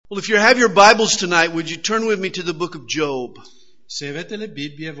Well, if you have your Bibles tonight, would you turn with me to the book of Job? Se avete le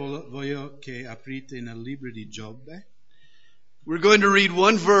Bibbie, voglio che aprite nel libro di Giobbe. We're going to read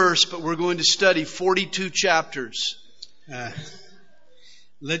one verse, but we're going to study 42 chapters.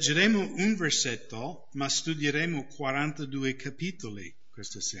 Leggeremo un versetto, ma studieremo 42 capitoli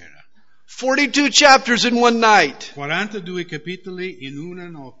questa sera. 42 chapters in one night. 42 capitoli in una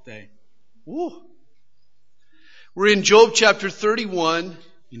notte. Ooh. We're in Job chapter 31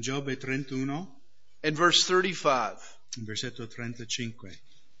 In Giobbe 31, and verse 35. in versetto 35.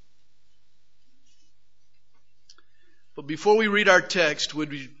 But before we read our text,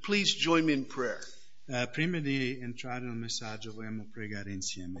 would you please join me in prayer? Prima di entrare nel messaggio, vogliamo pregare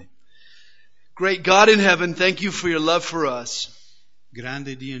insieme. Great God in heaven, thank you for your love for us.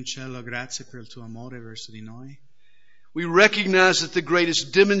 Grande Dio in cielo, grazie per il tuo amore verso di noi. We recognize that the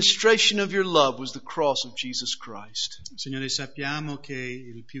greatest demonstration of your love was the cross of Jesus Christ. Signore, sappiamo che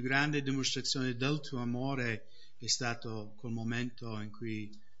la più grande dimostrazione del tuo amore è stato quel momento in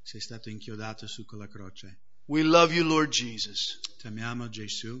cui sei stato inchiodato su quella croce. We love you, Lord Jesus. Ti amiamo,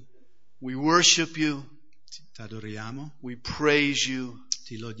 Gesù, We worship you. ti adoriamo, We praise you.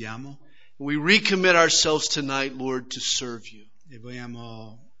 ti lodiamo We recommit ourselves tonight, Lord, to serve you. e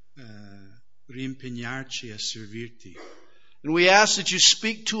vogliamo riimpegnarci a servirti. And we ask that you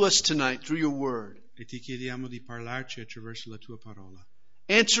speak to us tonight through your word. E ti chiediamo di parlarci attraverso la tua parola.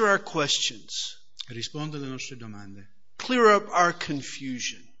 Answer our questions. Rispondi alle nostre domande. Clear up our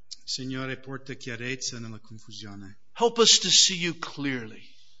confusion. Signore, porta chiarezza nella confusione. Help us to see you clearly,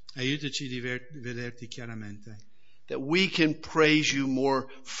 Aiutaci di vederti chiaramente, that we can praise you more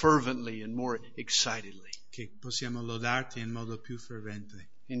fervently and more excitedly. che possiamo lodarti in modo più fervente.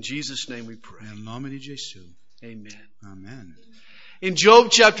 In Jesus' name we pray. Nel nome di Gesù. Amen. Amen. In Job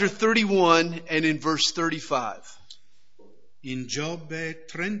chapter 31 and in verse 35, In Giobbe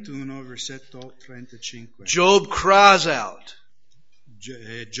 31, versetto 35. Job cries out,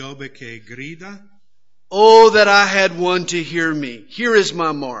 Giobbe che grida: "Oh, that I had one to hear me. Here is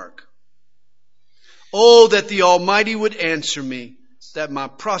my mark. Oh, that the Almighty would answer me, that my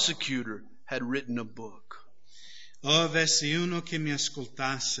prosecutor had written a book." "Oh, avessi uno che mi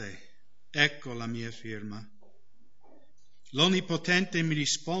ascoltasse, ecco la mia firma. L'Onnipotente mi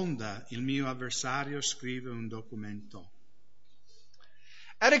risponda, il mio avversario scrive un documento."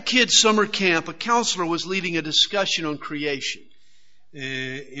 At a kids' summer camp, a counselor was leading a discussion on creation.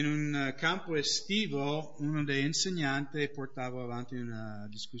 In un campo estivo, uno degli insegnanti portava avanti una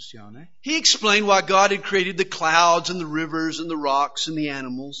discussione. He explained why God had created the clouds and the rivers and the rocks and the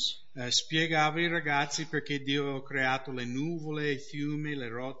animals. Spiegava ai ragazzi perché Dio ha creato le nuvole, i fiumi, le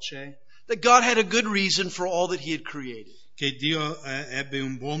rocce, That God had a good reason for all that He had created. che Dio ebbe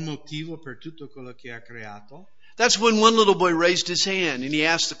un buon motivo per tutto quello che ha creato. That's when one little boy raised his hand and he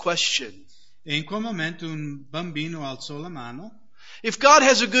asked the question, E in quel momento un bambino alzò la mano: if God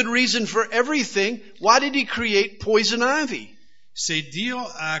has a good reason for everything, why did He create poison ivy? se Dio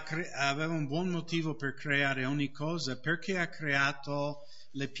aveva un buon motivo per creare ogni cosa, perché ha creato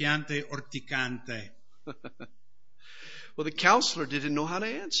le piante orticante? Well, the counselor didn't know how to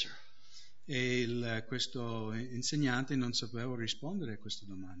answer. E questo insegnante non sapeva rispondere a questa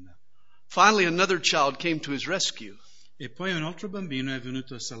domanda. Finally, another child came to his rescue. E poi un altro bambino è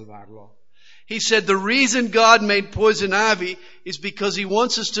venuto a salvarlo. He said the reason God made poison ivy is because He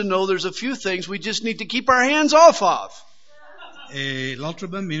wants us to know there's a few things we just need to keep our hands off of. E l'altro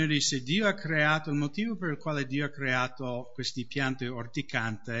bambino disse: il motivo per il quale Dio ha creato queste piante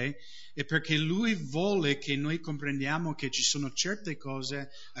orticante è perché Lui vuole che noi comprendiamo che ci sono certe cose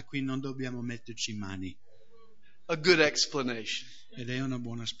a cui non dobbiamo metterci mani. A good explanation. Ed è una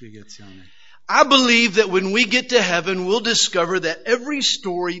buona spiegazione. I believe that when we get to heaven, we'll discover that every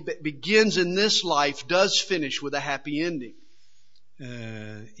story that begins in this life does finish with a happy ending.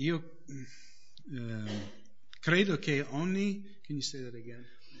 Io credo che ogni... Can you say that again?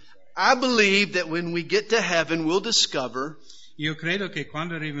 I believe that when we get to heaven, we'll discover Io credo che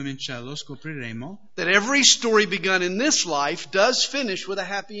quando arriviamo in cielo scopriremo that every story begun in this life does finish with a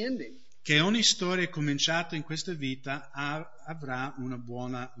happy ending. che ogni storia cominciata in questa vita avrà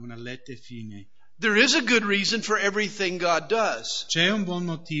una lieta fine. There is a good reason for everything God does. C'è un buon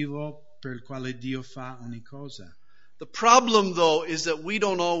motivo per il quale Dio fa ogni cosa. The problem, though, is that we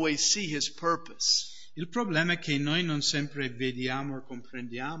don't always see His purpose. Il problema è che noi non sempre vediamo o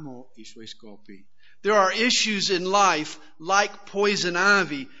comprendiamo i suoi scopi. There are issues in life, like poison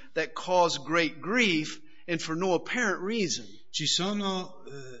ivy, that cause great grief and for no apparent reason. Ci sono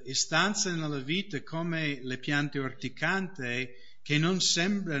istanze nella vita come le piante orticante che non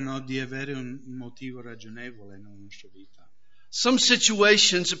sembrano di avere un motivo ragionevole nella nostra vita. Some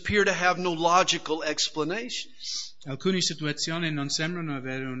situations appear to have no logical explanation. Alcune situazioni non sembrano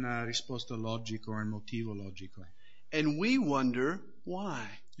avere una risposta logica o un motivo logico. And we wonder why.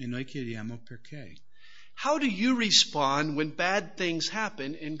 E noi chiediamo perché. How do you respond when bad things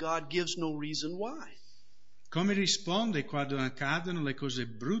happen and God gives no reason why? Come rispondi quando accadono le cose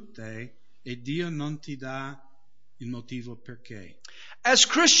brutte e Dio non ti dà il motivo perché? As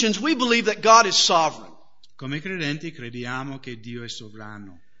Christians, we believe that God is sovereign, Come credenti crediamo che Dio è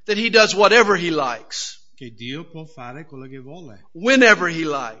sovrano, that He does whatever He likes, che Dio può fare quello che vuole, whenever He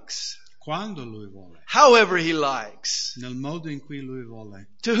likes, quando Lui vuole, however He likes, nel modo in cui Lui vuole,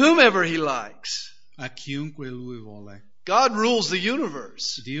 to whomever He likes. a chiunque Lui vuole. God rules the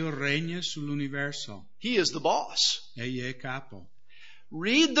universe. Dio regna sull'universo, He is the boss. Egli è capo.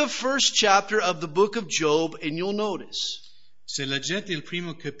 Read the first chapter of the book of Job and you'll notice. Se leggete il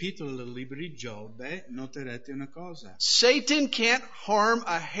primo capitolo del libro di Giobbe, noterete una cosa. Satan can't harm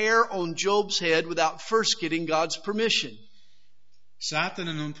a hair on Job's head without first getting God's permission.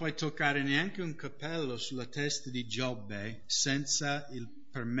 Satana non può toccare neanche un capello sulla testa di Giobbe senza il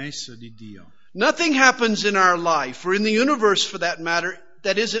permesso di Dio. Nothing happens in our life, or in the universe for that matter,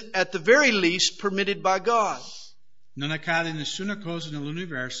 that isn't at the very least permitted by God. Non accade nessuna cosa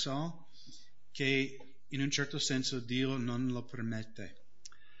nell'universo che in un certo senso Dio non lo permette.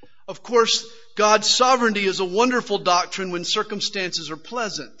 Of course, God's sovereignty is a wonderful doctrine when circumstances are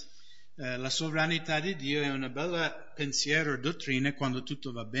pleasant. La sovranità di Dio è una bella pensiero o dottrina quando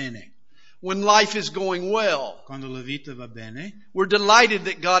tutto va bene. When life is going well, Quando la vita va bene, we're delighted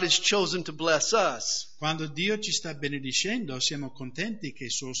that God has chosen to bless us. quando Dio ci sta benedicendo, siamo contenti che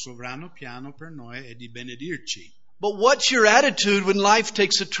il suo sovrano piano per noi è di benedirci. But what's your attitude when life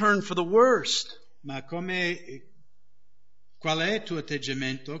takes a turn for the worst? Ma qual è il tuo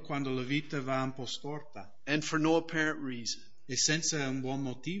atteggiamento quando la vita va un po' storta And for no apparent reason. e senza un buon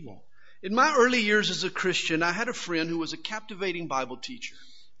motivo? In my early years as a Christian, I had a friend who was a captivating Bible teacher.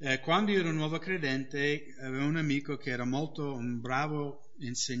 Quando io ero nuovo credente, avevo un amico che era un bravo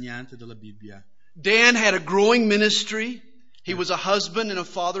insegnante della Bibbia. Dan had a growing ministry. He was a husband and a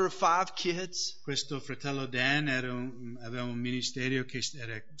father of 5 kids. Questo fratello Dan aveva un ministero che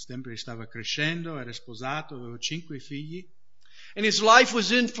sempre stava crescendo, era sposato, aveva 5 figli. And his life was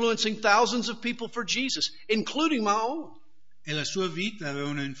influencing thousands of people for Jesus, including my own. E la sua vita aveva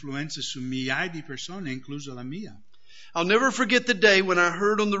un'influenza su migliaia di persone, inclusa la mia. I'll never forget the day when I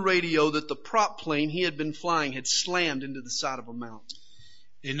heard on the radio that the prop plane he had been flying had slammed into the side of a mountain.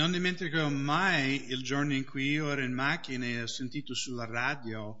 E non dimenticherò mai il giorno in cui io ero in macchina e ho sentito sulla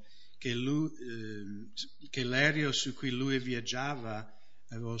radio che l'aereo su cui lui viaggiava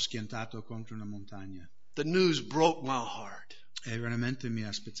aveva schiantato contro una montagna. The news broke my heart. E veramente mi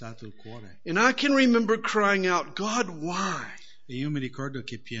ha spezzato il cuore. And I can remember crying out, God, why? E io mi ricordo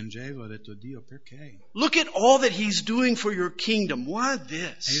che piangevo, ho detto, Dio, perché? Look at all that He's doing for your kingdom. Why E io ho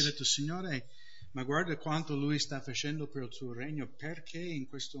this? detto, Signore, ma guarda quanto Lui sta facendo per il suo regno, perché in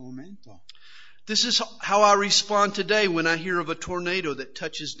questo momento? This is how I respond today when I hear of a tornado that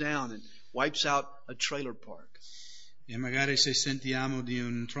touches down and wipes out a trailer park. E magari se sentiamo di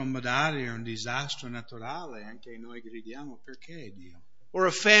un tromba d'aria, un disastro naturale, anche noi gridiamo, perché Dio? Or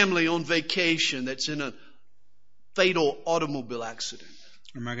a family on vacation that's in a fatal automobile accident.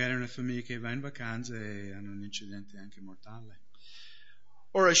 O magari una famiglia che va in vacanza e hanno un incidente anche mortale.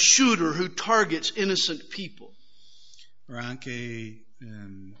 Or a shooter who targets innocent people. O anche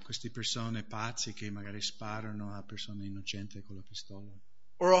queste persone pazze che magari sparano a persone innocenti con la pistola.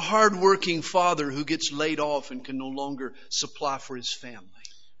 Or a hard-working father who gets laid off and can no longer supply for his family.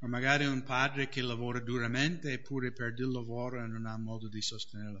 O magari un padre che lavora duramente eppure perde il lavoro e non ha modo di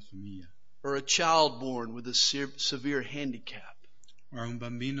sostenere la famiglia. Or a child born with a severe handicap. O un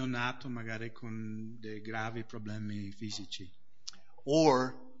bambino nato magari con dei gravi problemi fisici.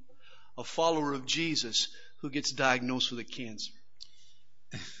 Or a follower of Jesus who gets diagnosed with a cancer.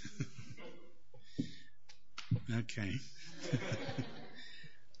 Ok.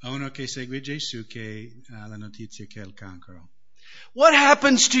 O uno che segue Gesù che ha la notizia che ha il cancro. What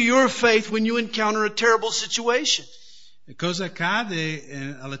happens to your faith when you encounter a terrible situation? E cosa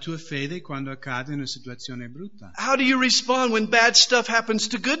accade alla tua fede quando accade una situazione brutta? How do you respond when bad stuff happens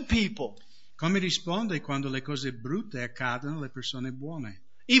to good people? Come risponde quando le cose brutte accadono alle persone buone?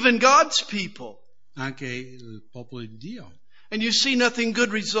 Even God's people. Anche il popolo di Dio. And you see nothing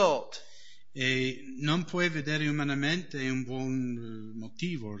good result. E non puoi vedere umanamente un buon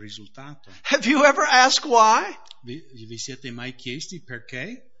motivo, risultato. Have you ever asked why? Vi siete mai chiesti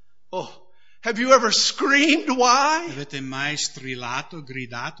perché? Oh, have you ever screamed why? Avete mai strillato,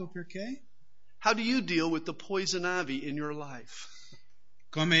 gridato perché? How do you deal with the poison ivy in your life?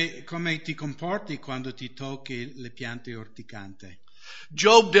 Come ti comporti quando ti tocchi le piante orticante?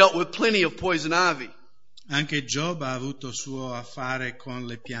 Job dealt with plenty of poison ivy. Anche Giobbe ha avuto suo affare con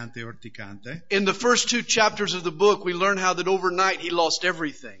le piante orticante. In the first 2 chapters of the book, we learn how that overnight he lost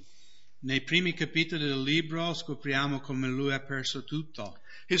everything. Nei primi capitoli del libro scopriamo come lui ha perso tutto.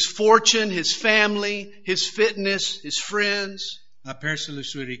 His fortune, his family, his fitness, his friends. Ha perso le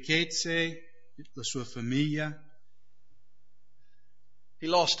sue ricchezze, la sua famiglia. He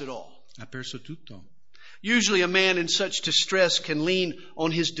lost it all. Ha perso tutto. Usually a man in such distress can lean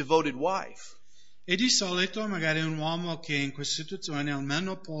on his devoted wife. E di solito magari un uomo che in questa situazione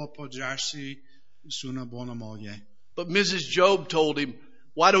almeno può appoggiarsi su una buona moglie. But Mrs. Job told him,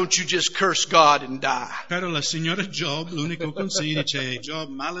 why don't you just curse God and die? Però la signora Job, l'unico consiglio dice, Job,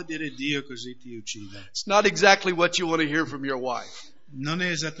 maledire Dio così ti uccide. It's not exactly what you want to hear from your wife. Non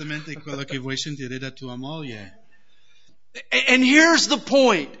è esattamente quello che vuoi sentire da tua moglie. And here's the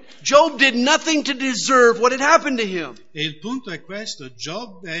point. Job did nothing to deserve what had happened to him. E il punto è questo,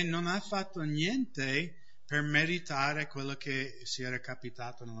 Giobbe non ha fatto niente per meritare quello che si era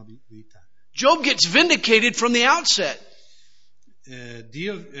capitato nella vita. Job gets vindicated from the outset.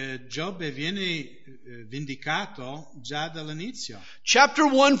 Giobbe viene vindicato già dall'inizio. Chapter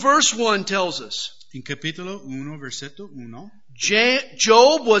 1 verse 1 tells us, In capitolo 1, versetto 1,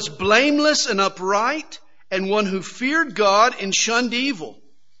 Job was blameless and upright, and one who feared God and shunned evil.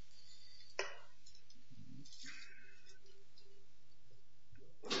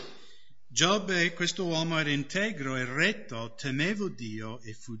 Giobbe, questo uomo era integro e retto, temevo Dio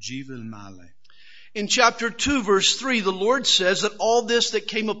e fuggiva il male. In chapter 2 verse 3, the Lord says that all this that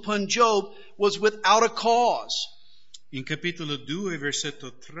came upon Job was without a cause. In capitolo 2,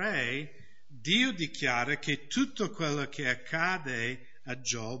 versetto 3, Dio dichiara che tutto quello che accade a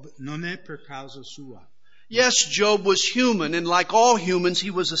Job non è per causa sua. Yes, Job was human, and like all humans, he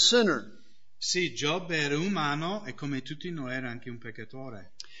was a sinner. Sì, Giobbe era umano e come tutti noi era anche un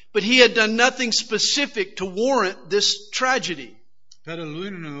peccatore. But he had done nothing specific to warrant this tragedy. Però lui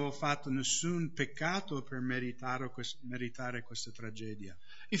non aveva fatto nessun peccato per meritare questa tragedia.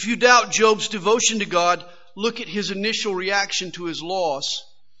 If you doubt Job's devotion to God, look at his initial reaction to his loss.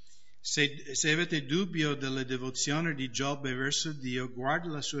 Se avete dubbio della devozione di Giobbe verso Dio, guarda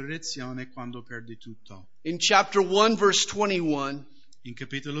la sua reazione quando perde tutto. In chapter 1 verse 21, in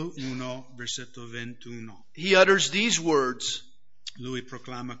capitolo 1, versetto 21, he utters these words, lui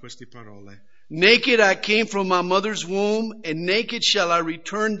proclama queste parole. Naked I came from my mother's womb, and naked shall I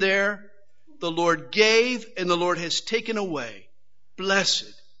return there. The Lord gave, and the Lord has taken away.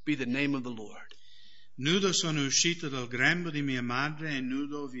 Blessed be the name of the Lord. Nudo sono uscito dal grembo di mia madre e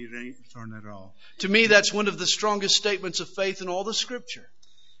nudo vi ritornerò. To me, that's one of the strongest statements of faith in all the Scripture.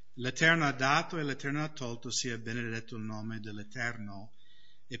 L'Eterno ha dato e l'Eterno ha tolto, sia benedetto il nome dell'Eterno.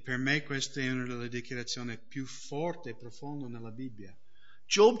 E per me questa è una delle dichiarazioni più forti e profonde nella Bibbia.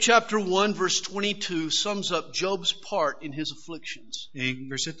 Job chapter 1 verse 22 sums up Job's part in his afflictions. E in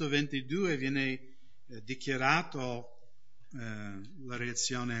versetto 22 viene dichiarato la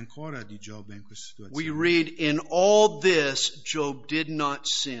reazione ancora di Giobbe in questa situazione. We read, in all this Job did not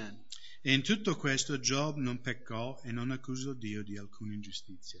sin. E in tutto questo Giobbe non peccò e non accusò Dio di alcuna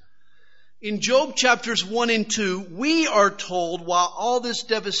ingiustizia. In Job chapters 1 and 2, we are told why all this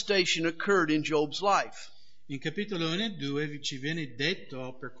devastation occurred in Job's life. In capitolo 1 e 2 ci viene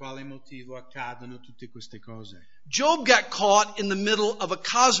detto per quale motivo accadono tutte queste cose. Job got caught in the middle of a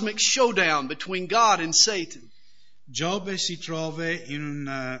cosmic showdown between God and Satan. Giobbe si trova in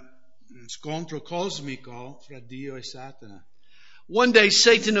un scontro cosmico fra Dio e Satana. One day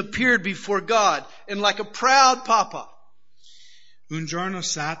Satan appeared before God, and like a proud papa, un giorno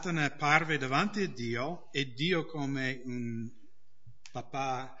Satana apparve davanti a Dio e Dio come un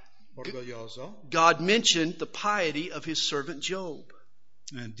papà orgoglioso. God mentioned the piety of his servant Job.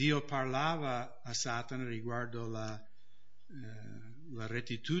 Dio parlava a Satana riguardo la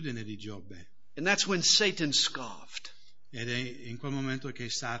rettitudine di Giobbe. And that's when Satan scoffed. Ed è in quel momento che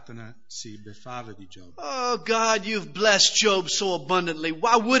Satana si beffava di Giobbe. Oh God, you've blessed Job so abundantly.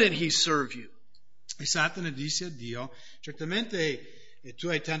 Why wouldn't he serve you? E Satana disse a Dio, certamente tu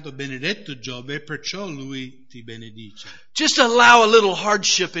hai tanto benedetto Giobbe, e perciò lui ti benedice. Just allow a little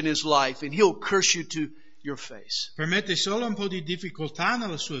hardship in his life and he'll curse you to your face. Permette solo un po' di difficoltà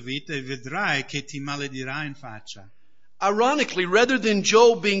nella sua vita e vedrai che ti maledirà in faccia. Ironically, rather than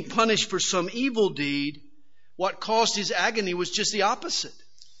Job being punished for some evil deed, what caused his agony was just the opposite.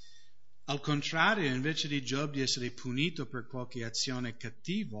 Al contrario, invece di Giobbe di essere punito per qualche azione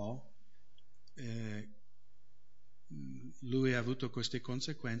cattiva, lui ha avuto queste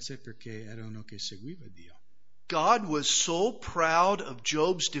conseguenze perché era uno che seguiva Dio. God was so proud of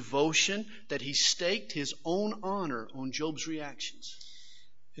Job's devotion that he staked his own honor on Job's reactions.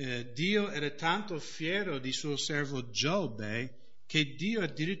 Dio era tanto fiero di suo servo Giobbe che Dio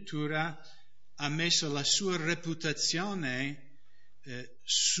addirittura ha messo la sua reputazione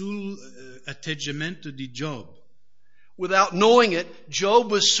sul atteggiamento di Giobbe. Without knowing it,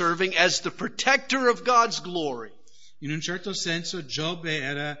 Job was serving as the protector of God's glory. In un certo senso Giobbe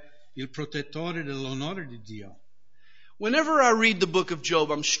era il protettore dell'onore di Dio. Whenever I read the book of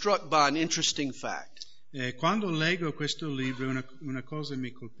Job, I'm struck by an interesting fact. Quando leggo questo libro una cosa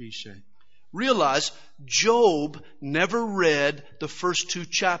mi colpisce. Realize Job never read the first 2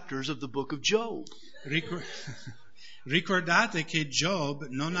 chapters of the book of Job. Ricordate che Job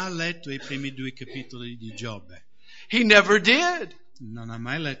non ha letto i primi 2 capitoli di Giobbe. He never did. Non ha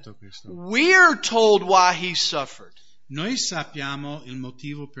mai letto questo. We're told why he suffered. Noi sappiamo il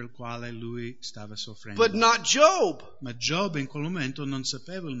motivo per il quale lui stava soffrendo. But not Job. Ma Giobbe in quel momento non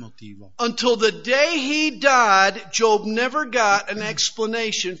sapeva il motivo. Until the day he died, Job never got an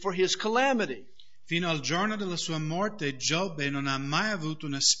explanation for his calamity. Fino al giorno della sua morte, Giobbe non ha mai avuto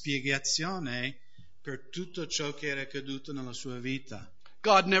una spiegazione per tutto ciò che era accaduto nella sua vita.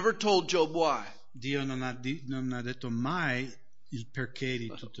 God never told Job why. Dio non ha detto mai il perché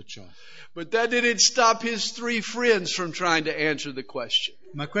di tutto ciò. But that didn't stop his 3 friends from trying to answer the question.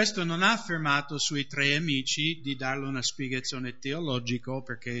 Ma questo non ha fermato sui 3 amici di darle una spiegazione teologica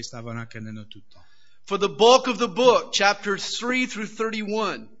perché stavano accadendo tutto. For the bulk of the book, chapters 3 through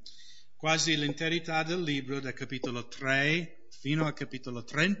 31, quasi l'interità del libro, da capitolo 3 fino al capitolo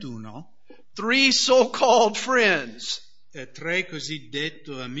 31, 3 so-called friends, 3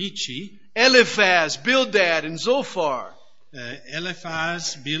 cosiddetti amici, Eliphaz, Bildad, and Zophar,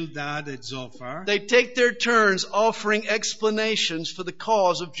 Eliphaz, Bildad e Zophar, they take their turns offering explanations for the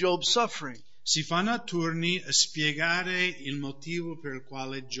cause of Job's suffering. Si fanno a turni a spiegare il motivo per il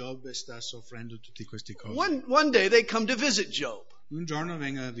quale Giobbe sta soffrendo tutte queste cose. One day they come to visit Job. Un giorno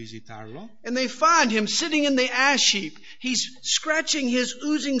vengono a visitarlo. And they find him sitting in the ash heap. He's scratching his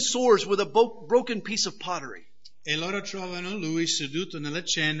oozing sores with a broken piece of pottery. E loro trovano lui seduto nella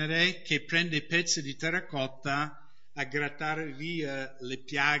cenere che prende pezzi di terracotta a grattare via le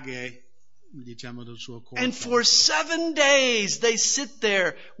piaghe, diciamo, del suo corpo. And for 7 days they sit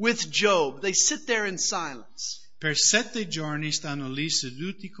there with Job. They sit there in silence. Per 7 giorni stanno lì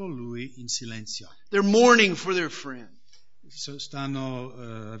seduti con lui in silenzio. They're mourning for their friend. Stanno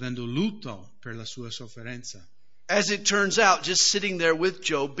avendo lutto per la sua sofferenza. As it turns out, just sitting there with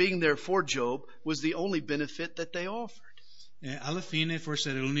Job, being there for Job, was the only benefit that they offered. E alla fine forse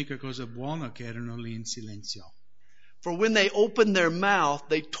era l'unica cosa buona che erano lì in silenzio. For when they opened their mouth,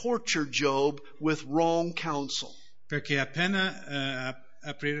 they tortured Job with wrong counsel. Perché appena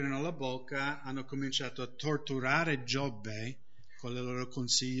aprirono la bocca hanno cominciato a torturare Giobbe con il loro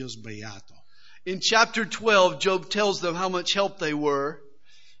consiglio sbagliato. In chapter 12, Job tells them how much help they were.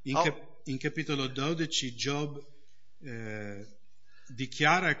 In capitolo 12 Job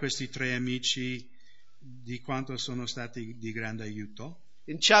dichiara a questi 3 amici di quanto sono stati di grande aiuto.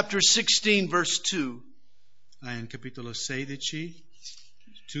 In chapter 16, verse 2, in capitolo 16,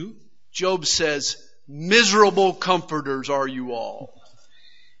 2, Job says, "Miserable comforters are you all."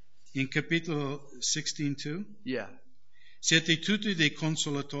 In capitolo 16, 2, Yeah. siete tutti dei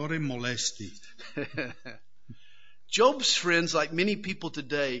consolatori molesti. Job's friends, like many people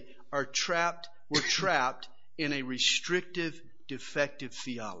today, were trapped in a restrictive, defective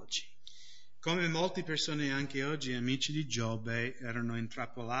theology. Come molte persone anche oggi, amici di Giobbe, erano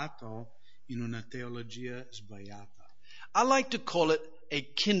intrappolati in una teologia sbagliata. I like to call it a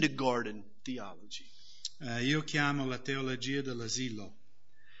kindergarten theology. Io chiamo la teologia dell'asilo.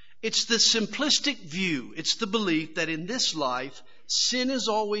 It's the simplistic view. It's the belief that in this life, sin is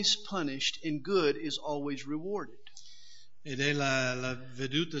always punished and good is always rewarded. Ed è la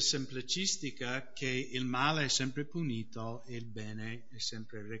veduta semplicistica che il male è sempre punito e il bene è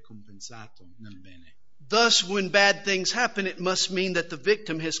sempre ricompensato nel bene. Thus, when bad things happen, it must mean that the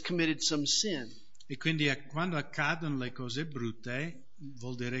victim has committed some sin. E quindi quando accadono le cose brutte,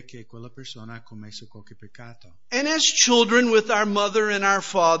 vuol dire che quella persona ha commesso qualche peccato. And as children with our mother and our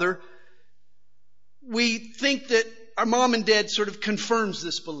father, we think that our mom and dad sort of confirms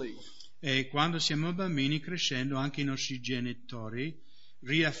this belief. E quando siamo bambini crescendo, anche i nostri genitori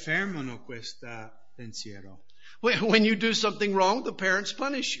riaffermano questo pensiero. When you do something wrong, the parents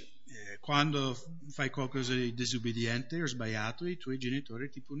punish you. Quando fai qualcosa di disobbediente o sbagliato, i tuoi genitori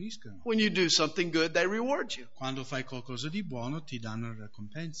ti puniscono. When you do something good, they reward you. Quando fai qualcosa di buono, ti danno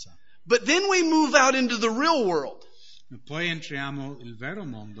recompensa. But then we move out into the real world. Poi entriamo nel vero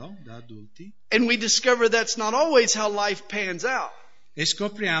mondo da adulti and we discover that's not always how life pans out. e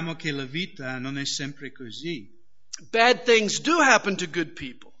scopriamo che la vita non è sempre così. Bad things do happen to good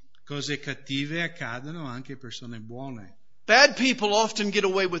people. Cose cattive accadono anche a persone buone. Bad people often get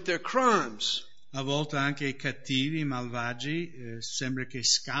away with their crimes. A volte anche i cattivi, i malvagi, sembra che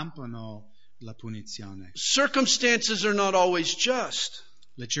scampano la punizione. Circumstances are not always just.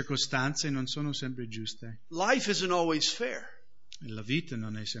 Le circostanze non sono sempre giuste. Life isn't always fair. La vita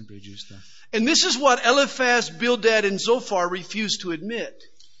non è sempre giusta. And this is what Eliphaz, Bildad, and Zophar refused to admit.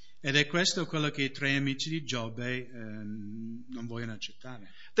 Ed è questo quello che i tre amici di Giobbe non vogliono accettare.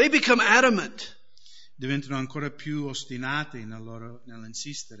 They become adamant. Diventano ancora più ostinati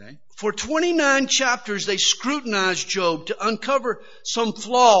nell'insistere. For 29 chapters, they scrutinize Job to uncover some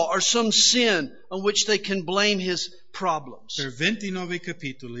flaw or some sin on which they can blame his problems. Per 29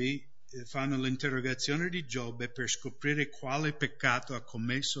 capitoli fanno l'interrogazione di Giobbe per scoprire quale peccato ha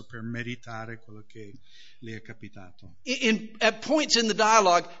commesso per meritare quello che gli è capitato. At points in the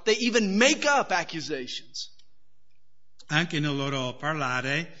dialogue, they even make up accusations. Anche nel loro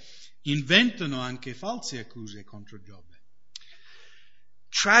parlare inventano anche false accuse contro Giobbe.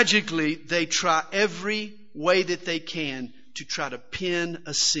 Tragically, they try every way that they can to try to pin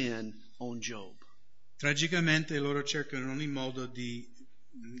a sin on Job. Tragicamente loro cercano in ogni modo di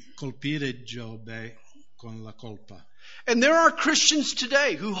colpire Giobbe con la colpa. And there are Christians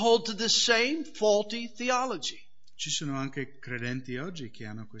today who hold to this same faulty theology. Ci sono anche credenti oggi che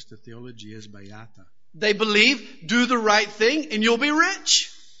hanno questa teologia sbagliata. They believe, do the right thing and you'll be rich.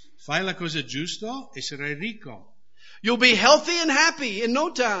 Fai la cosa giusta e sarai ricco. You'll be healthy and happy in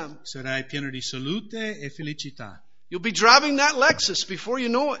no time. Sarai pieno di salute e felicità. You'll be driving that Lexus before you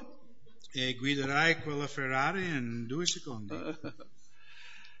know it. E guiderai quella Ferrari in 2 secondi.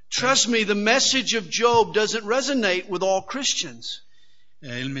 Trust me, the message of Job doesn't resonate with all Christians.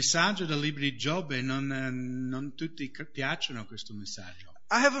 Il messaggio del libro di Giobbe non tutti piacciono questo messaggio.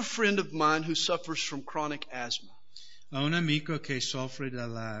 I have a friend of mine who suffers from chronic asthma. Ho un amico che soffre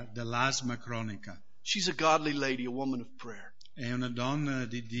dell'asma cronica. She's a godly lady, a woman of prayer. È una donna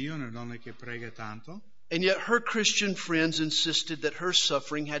di Dio, una donna che prega tanto. And yet her Christian friends insisted that her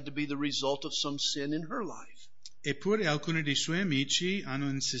suffering had to be the result of some sin in her life. Eppure alcuni dei suoi amici hanno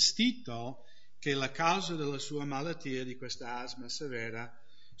insistito che la causa della sua malattia, di questa asma severa,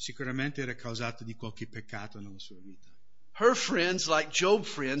 sicuramente era causata di qualche peccato nella sua vita. Her friends, like Job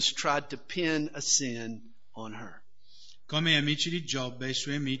friends, tried to pin a sin on her. Come amici di Giobbe, i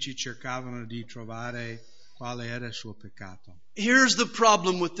suoi amici cercavano di trovare quale era il suo peccato. Here's the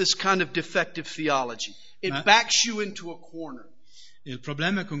problem with this kind of defective theology. It backs you into a corner. Il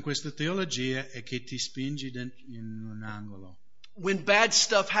problema con questa teologia è che ti spingi in un angolo. When bad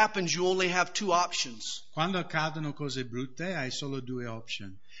stuff happens, you only have two options. Quando accadono cose brutte, hai solo 2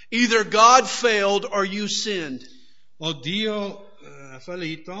 option. Either God failed or you sinned. O Dio ha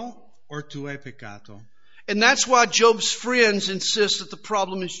fallito o tu hai peccato. And that's why Job's friends insist that the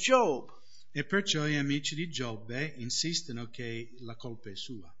problem is Job. E perciò gli amici di Giobbe insistono che la colpa è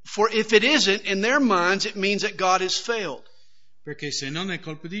sua. For if it isn't, in their minds, it means that God has failed. Perché se non è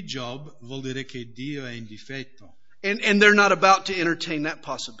colpa di Giobbe, vuol dire che Dio è in difetto. And they're not about to entertain that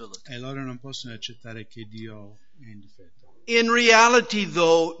possibility. E loro non possono accettare che Dio è in difetto. In reality,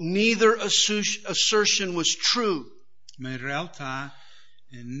 though, neither assertion was true. Ma in realtà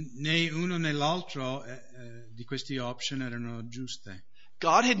né uno né l'altro di questi option erano giuste.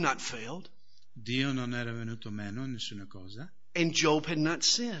 God had not failed. Dio non era venuto meno in nessuna cosa. And Job had not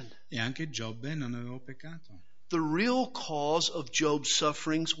sinned. E anche Giobbe non aveva peccato. The real cause of Job's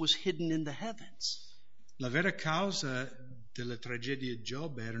sufferings was hidden in the heavens. La vera causa della tragedia di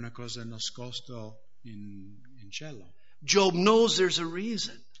Giobbe era una cosa nascosta in cielo. Job knows there's a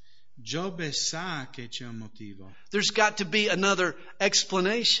reason. Giobbe sa che c'è un motivo. There's got to be another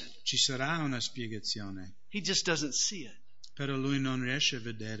explanation. Ci sarà una spiegazione. He just doesn't see it. Però lui non riesce a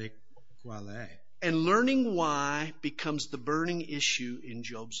vedere quale è. And learning why becomes the burning issue in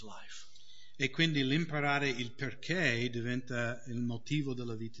Job's life. E quindi l'imparare il perché diventa il motivo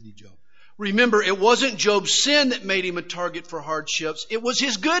della vita di Giobbe. Remember, it wasn't Job's sin that made him a target for hardships. It was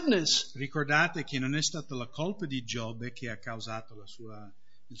his goodness. Ricordate che non è stata la colpa di Giobbe che ha causato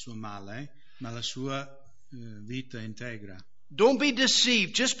il suo male, ma la sua vita integra. Don't be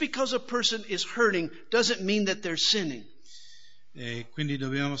deceived. Just because a person is hurting doesn't mean that they're sinning. E quindi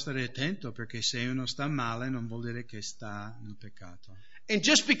dobbiamo stare attenti perché se uno sta male non vuol dire che sta nel peccato. And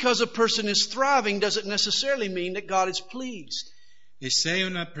just because a person is thriving doesn't necessarily mean that God is pleased. E se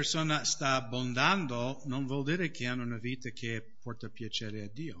una persona sta abbondando non vuol dire che hanno una vita che porta piacere a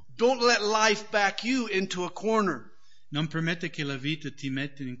Dio. Don't let life back you into a corner. Non permette che la vita ti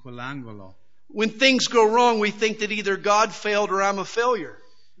metta in quell'angolo. When things go wrong, we think that either God failed or I'm a failure.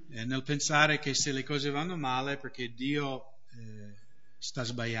 Nel pensare che se le cose vanno male è perché Dio sta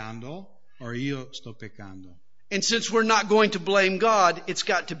sbagliando o io sto peccando. And since we're not going to blame God, it's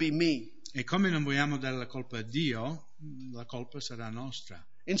got to be me. E come non vogliamo dare la colpa a Dio, la colpa sarà nostra.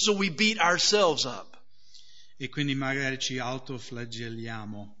 And so we beat ourselves up. E quindi magari ci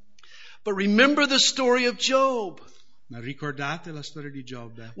autoflagelliamo. But remember the story of Job. Ma ricordate la storia di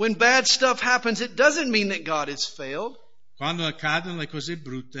Giobbe? When bad stuff happens, it doesn't mean that God has failed, Quando accadono le cose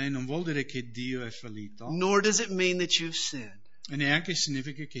brutte non vuol dire che Dio è fallito, nor does it mean that you've sinned. e neanche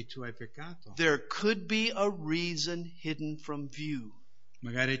significa che tu hai peccato. There could be a reason hidden from view.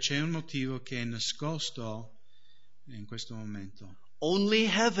 Magari c'è un motivo che è nascosto in questo momento. Only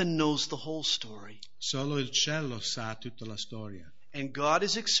heaven knows the whole story. Solo il cielo sa tutta la storia. And God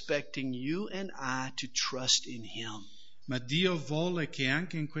is expecting you and I to trust in Him. Ma Dio vuole che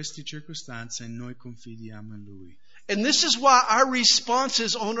anche in queste circostanze noi confidiamo in Lui. And this is why our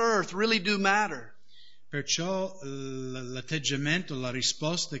responses on earth really do matter. Perciò l'atteggiamento, la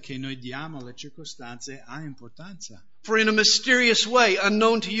risposta che noi diamo alle circostanze ha importanza. For in a mysterious way,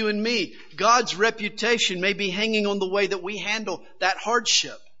 unknown to you and me, God's reputation may be hanging on the way that we handle that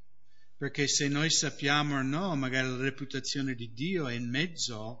hardship. Perché se noi sappiamo o no, magari la reputazione di Dio è in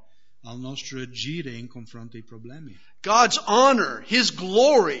mezzo al nostro agire in confronto ai problemi. God's honor, His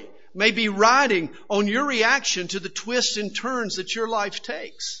glory, may be riding on your reaction to the twists and turns that your life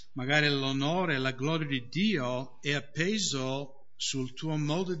takes. Magari l'onore e la gloria di Dio è appeso sul tuo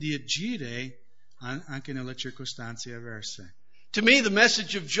modo di agire anche nelle circostanze avverse. To me, the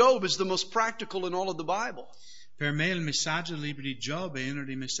message of Job is the most practical in all of the Bible. Per me il messaggio del libro di Giobbe è uno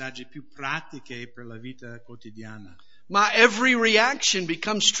dei messaggi più pratici per la vita quotidiana. My every reaction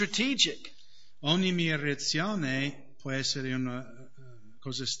becomes strategic. Ogni mia reazione può essere una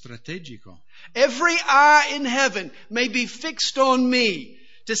cosa strategica. Every eye in heaven may be fixed on me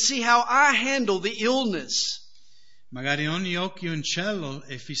to see how I handle the illness. Magari ogni occhio in cielo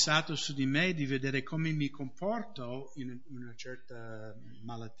è fissato su di me di vedere come mi comporto in una certa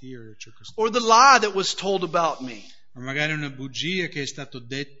malattia o circostanza. Or the lie that was told about me. O magari una bugia che è stato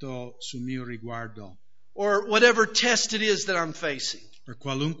detto sul mio riguardo. Or whatever test it is that I'm facing. Per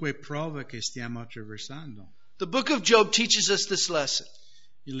qualunque prova che stiamo attraversando. The book of Job teaches us this lesson.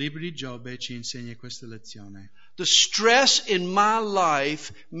 Il libro di Giobbe ci insegna questa lezione. The stress in my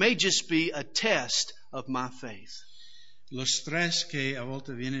life may just be a test of my faith. Lo stress che a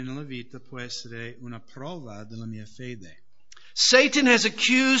volte viene nella vita può essere una prova della mia fede. Satan has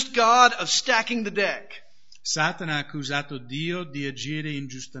accused God of stacking the deck, Satana ha accusato Dio di agire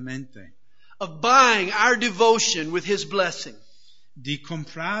ingiustamente, of buying our devotion with his blessing. di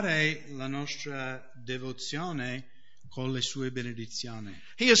comprare la nostra devozione con le sue benedizioni.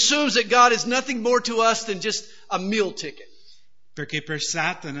 He assumes that God is nothing more to us than just a meal ticket. Perché per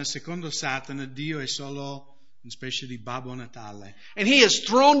Satana, secondo Satana, Dio è solo una specie di Babbo Natale. And he has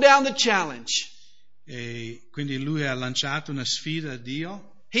thrown down the challenge. E quindi lui ha lanciato una sfida a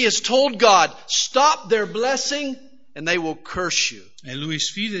Dio. He has told God, stop their blessing and they will curse you. E lui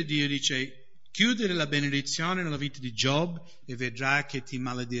sfida Dio e dice: chiudere la benedizione nella vita di Giobbe e vedrà che ti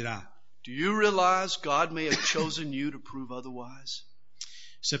maledirà. Do you realize God may have chosen you to prove otherwise?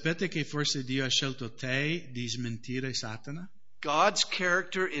 Sapete che forse Dio ha scelto te di smentire Satana? God's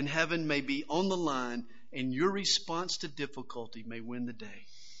character in heaven may be on the line and your response to difficulty may win the day.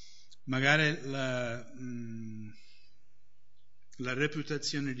 Magari la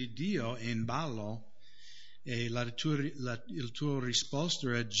reputazione di Dio è in ballo e il tuo risposta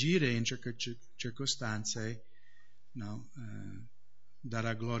a agire in certe circostanze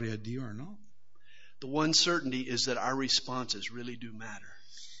darà gloria a Dio o no? The one certainty is that our responses really do matter.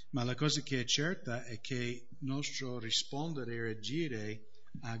 Ma la cosa che è certa è che il nostro rispondere e agire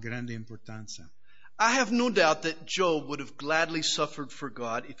ha grande importanza. I have no doubt that Job would have gladly suffered for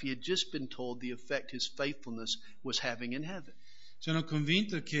God if he had just been told the effect his faithfulness was having in heaven. Sono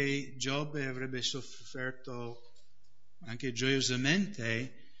convinto che Giobbe avrebbe sofferto anche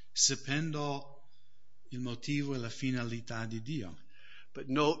gioiosamente sapendo il motivo e la finalità di Dio.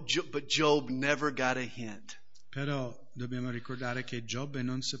 But Job never got a hint. Però dobbiamo ricordare che Giobbe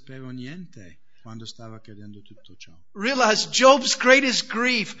non sapeva niente quando stava accadendo tutto ciò. Realize Job's greatest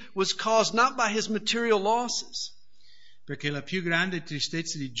grief was caused not by his material losses. Perché la più grande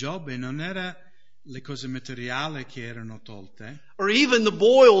tristezza di Giobbe non era le cose materiali che erano tolte, or even the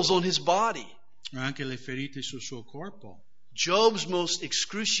boils on his body. o anche le ferite sul suo corpo. Job's most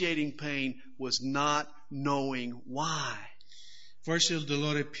excruciating pain was not knowing why. Forse il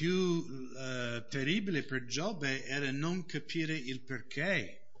dolore più terribile per Giobbe era non capire il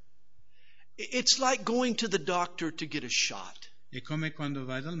perché. It's like going to the doctor to get a shot. È come quando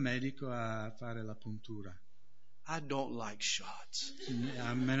vai dal medico a fare la puntura. I don't like shots.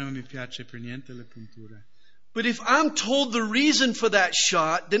 A me non mi piace per niente le punture. But if I'm told the reason for that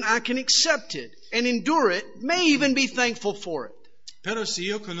shot, then I can accept it and endure it, may even be thankful for it. Però se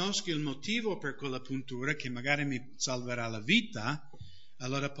io conosco il motivo per quella puntura, che magari mi salverà la vita,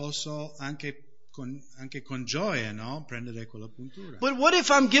 allora posso anche con gioia, no? Prendere quella puntura. But what if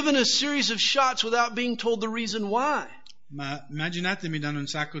I'm given a series of shots without being told the reason why? Ma immaginate mi danno un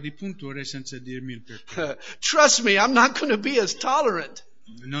sacco di punture senza dirmi il perché. Trust me, I'm not going to be as tolerant.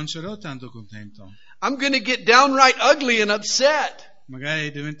 Non sarò tanto contento. I'm going to get downright ugly and upset.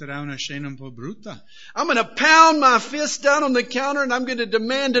 Magari diventerà una scena un po' brutta. I'm going to pound my fist down on the counter and I'm going to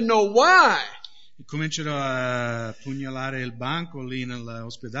demand to know why. Comincerò a pugnalare il banco lì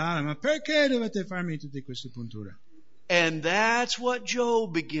nell'ospedale. Ma perché dovete farmi tutte queste punture? And that's what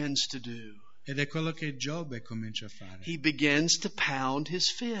Job begins to do. Ed è quello che Giobbe comincia a fare. He begins to pound his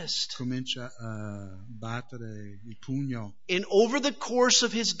fist. Comincia a battere il pugno. And over the course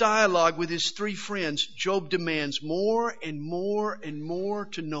of his dialogue with his three friends, Job demands more and more and more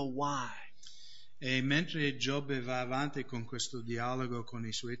to know why. E mentre Giobbe va avanti con questo dialogo con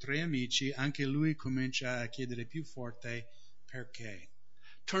i suoi tre amici, anche lui comincia a chiedere più forte perché.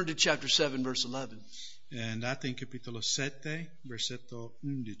 Turn to chapter 7, verse 11. Andate in capitolo 7, versetto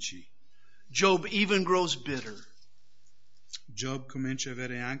 11. Job even grows bitter. Job comincia a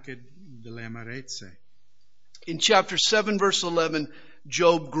avere anche delle amarezze. In chapter 7, verse 11,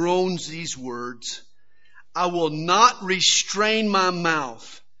 Job groans these words, I will not restrain my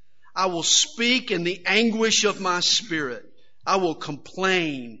mouth. I will speak in the anguish of my spirit. I will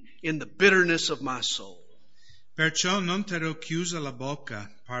complain in the bitterness of my soul. Perciò non terrò chiusa la bocca,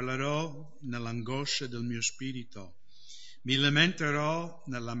 parlerò nell'angoscia del mio spirito. Mi lamenterò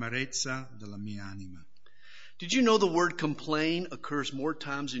nell'amarezza della mia anima. Did you know the word complain occurs more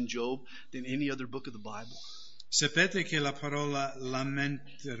times in Job than any other book of the Bible? Sapete che la parola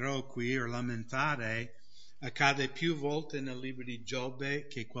lamenterò qui, o lamentare, accade più volte nel libro di Giobbe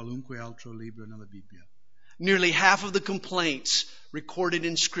che qualunque altro libro nella Bibbia. Nearly half of the complaints recorded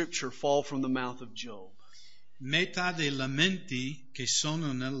in Scripture fall from the mouth of Job. Metà dei lamenti che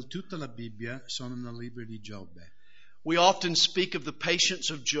sono in tutta la Bibbia sono nel libro di Giobbe. We often speak of the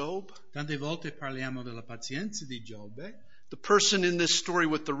patience of Job. Tante volte parliamo della pazienza di Giobbe. The person in this story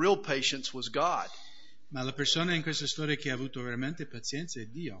with the real patience was God. Ma la persona in questa storia che ha avuto veramente pazienza è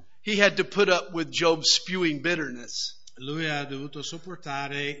Dio. He had to put up with Job spewing bitterness. Lui ha dovuto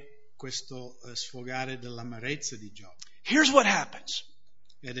sopportare questo sfogare dell'amarezza di Giobbe. Here's what happens.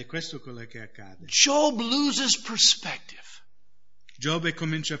 Ed è questo quello che accade. Job loses perspective. Giobbe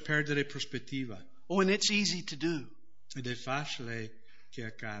comincia a perdere prospettiva. Oh, and it's easy to do. Ed è facile che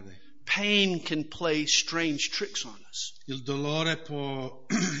accade. Pain can play strange tricks on us. Il dolore può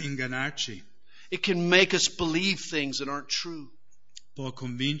ingannarci. It can make us believe things that aren't true. Può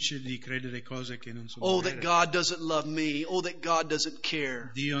convincerci di credere cose che non sono Oh, vere. that God doesn't love me. Oh, that God doesn't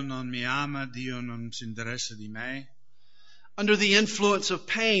care. Dio non mi ama, Dio non si interessa di me. Under the influence of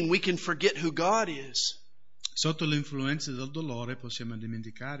pain, we can forget who God is. Sotto l'influenza del dolore possiamo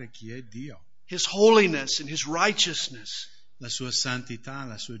dimenticare chi è Dio. His holiness and His righteousness. La sua santità,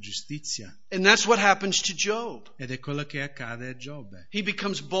 la sua giustizia. And that's what happens to Job. Ed è quello che accade a Giobbe. He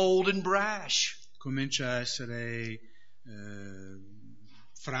becomes bold and brash. Comincia a essere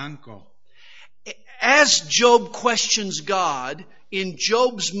franco. As Job questions God, in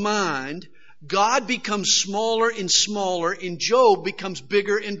Job's mind, God becomes smaller and smaller, and Job becomes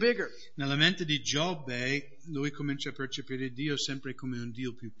bigger and bigger. Nella mente di Giobbe, lui comincia a percepire Dio sempre come un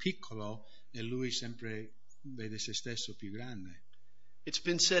Dio più piccolo e lui sempre vede se stesso più grande. It's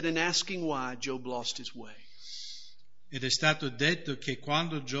been said in Asking Why, Job lost his way. Ed è stato detto che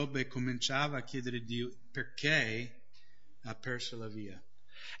quando Giobbe cominciava a chiedere a Dio perché, ha perso la via.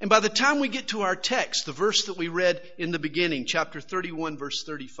 And by the time we get to our text, the verse that we read in the beginning, chapter 31, verse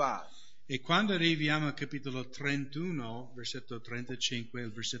 35, e quando arriviamo al capitolo 31, versetto 35,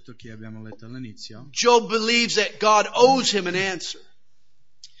 il versetto che abbiamo letto all'inizio, Job believes that God owes him an answer.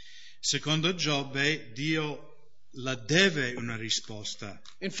 Secondo Giobbe, Dio la deve una risposta.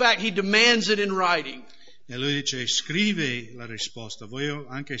 In fact, he demands it in writing. E lui dice, scrivi la risposta. Voglio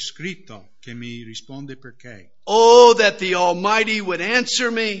anche scritto che mi risponde perché. Oh, that the Almighty would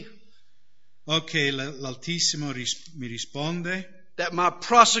answer me. Ok, l'Altissimo mi risponde. That my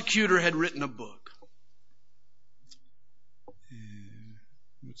prosecutor had written a book.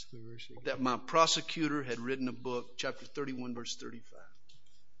 What's the verse again? That my prosecutor had written a book, chapter 31, verse 35.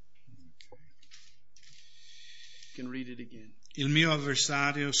 You can read it again. Il mio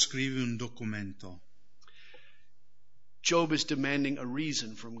avversario scrive un documento. Job is demanding a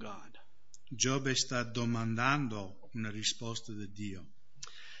reason from God. Giobbe sta domandando una risposta da Dio.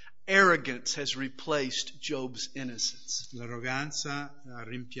 Arrogance has replaced Job's innocence. L'arroganza ha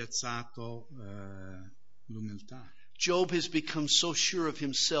rimpiazzato l'umiltà. Job has become so sure of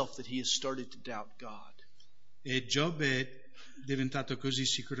himself that he has started to doubt God. E Giobbe è diventato così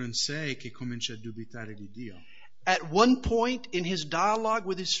sicuro in sé che comincia a dubitare di Dio. At one point in his dialogue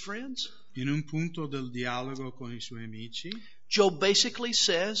with his friends, In un punto del dialogo con i suoi amici, Job basically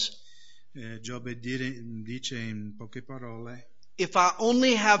says, Giobbe dice in poche parole: if I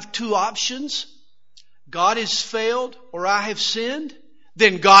only have two options, God has failed or I have sinned,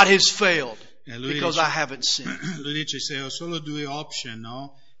 then God has failed because I haven't sinned. Lui dice: se ho solo due option,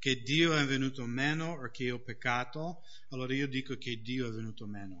 no? Che Dio è venuto meno o che ho peccato, allora io dico che Dio è venuto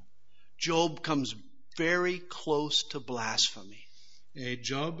meno. Job comes very close to blasphemy. E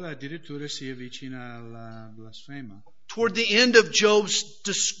Giobbe addirittura si avvicina alla blasfema. Toward the end of Job's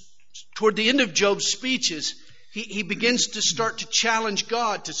speeches, he begins to start to challenge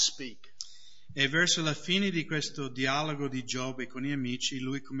God to speak. E verso la fine di questo dialogo di Giobbe con gli amici,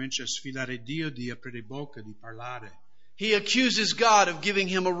 lui comincia a sfidare Dio di aprire bocca, di parlare. He accuses God of giving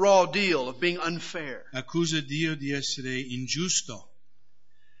him a raw deal, of being unfair. Accusa Dio di essere ingiusto.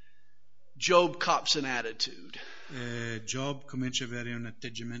 Job cops an attitude. Giobbe comincia a avere un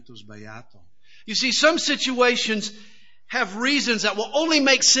atteggiamento sbagliato. You see, some situations have reasons that will only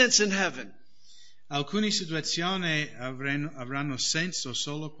make sense in heaven. Alcune situazioni avranno senso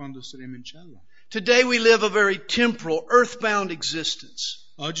solo quando saremo in cielo. Today we live a very temporal, earthbound existence.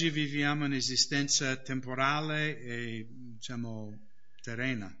 Oggi viviamo un'esistenza temporale e,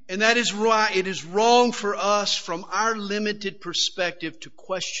 terrena. And that is why it is wrong for us, from our limited perspective, to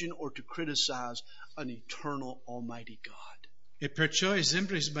question or to criticize an eternal Almighty God. E perciò è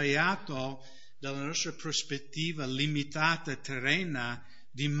sempre sbagliato, dalla nostra prospettiva limitata e terrena,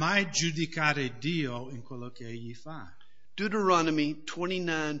 di mai giudicare Dio in quello che Egli fa. Deuteronomy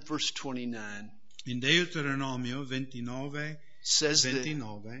 29, verse 29. In Deuteronomio 29, says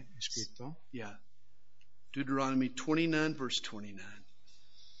 29 è scritto. Yeah. Deuteronomy 29, verse 29.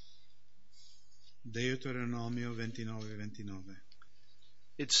 Deuteronomio 29, 29.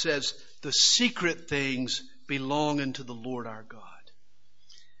 It says, the secret things belong unto the Lord our God.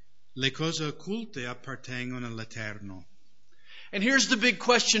 Le cose occulte appartengono all'Eterno. And here's the big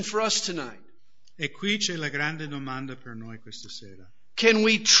question for us tonight. E qui c'è la grande domanda per noi questa sera. Can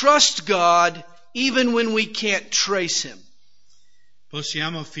we trust God even when we can't trace Him?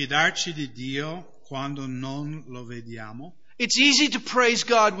 Possiamo fidarci di Dio quando non lo vediamo? It's easy to praise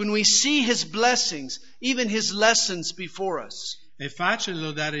God when we see His blessings, even His lessons before us. È facile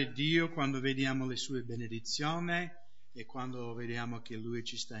lodare Dio quando vediamo le sue benedizioni e quando vediamo che Lui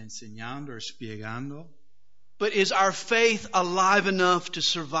ci sta insegnando o spiegando. But is our faith alive enough to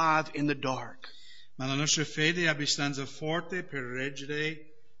survive in the dark? Ma la nostra fede è abbastanza forte per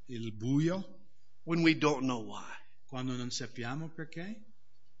reggere il buio when we don't know why? Quando non sappiamo perché?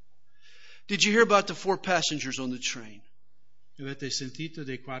 Did you hear about the 4 passengers on the train? Avete sentito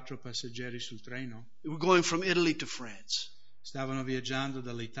dei 4 passeggeri sul treno? They were going from Italy to France. Stavano viaggiando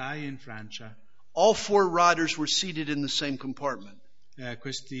dall'Italia in Francia. All 4 riders were seated in the same compartment.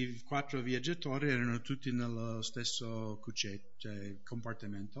 Questi 4 viaggiatori erano tutti nello stesso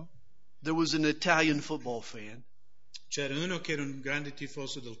compartimento. There was an Italian football fan. C'era uno che era un grande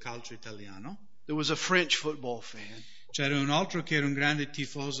tifoso del calcio italiano. There was a French football fan. C'era un altro che era un grande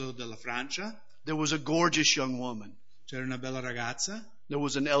tifoso della Francia. There was a gorgeous young woman. C'era una bella ragazza. There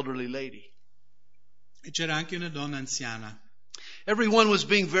was an elderly lady. E c'era anche una donna anziana. Everyone was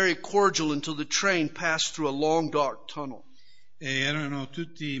being very cordial until the train passed through a long dark tunnel. E erano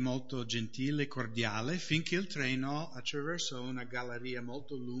tutti molto gentili e cordiali finché il treno attraversò una galleria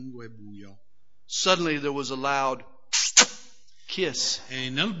molto lunga e buio. Suddenly there was a loud kiss. E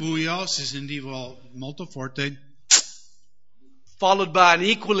nel buio si sentiva molto forte, followed by an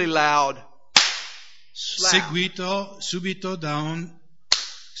equally loud slap. Seguito subito da un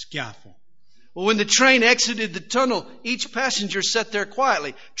schiaffo. Well, when the train exited the tunnel, each passenger sat there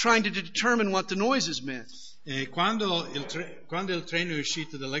quietly, trying to determine what the noises meant. E quando il treno è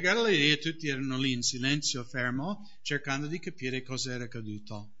uscito dalla galleria, tutti erano lì in silenzio fermo, cercando di capire cosa era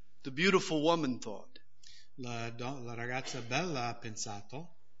accaduto. The beautiful woman thought, La ragazza bella ha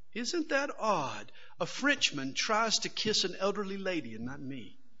pensato, isn't that odd? A Frenchman tries to kiss an elderly lady and not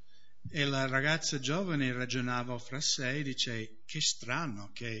me. E la ragazza giovane ragionava fra sé e dice: che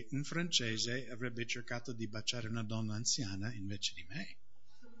strano che un francese avrebbe cercato di baciare una donna anziana invece di me.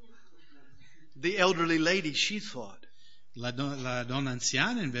 The elderly lady, she thought, La donna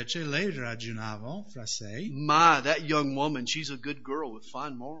anziana invece, lei ragionava fra sé my, that young woman, she's a good girl with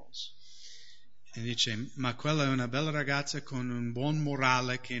fine morals. e dice: ma quella è una bella ragazza con un buon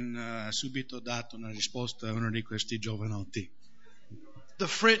morale che ha subito dato una risposta a uno di questi giovanotti. The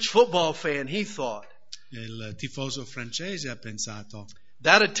French football fan, he thought, Il tifoso francese ha pensato: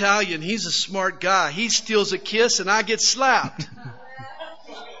 that Italian, he's a smart guy. He steals a kiss and I get slapped.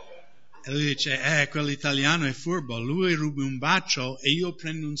 e lui dice: quell'italiano è furbo, lui ruba un bacio e io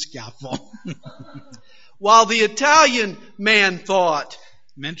prendo un schiaffo. While the Italian man thought,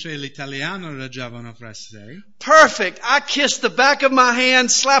 Mentre l'italiano ragionava fra sé: perfect, I kiss the back of my hand,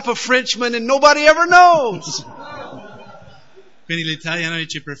 slap a Frenchman and nobody ever knows. quindi l'italiano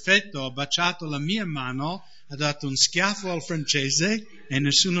dice: perfetto, ho baciato la mia mano, ha dato un schiaffo al francese e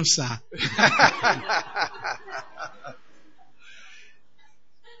nessuno sa.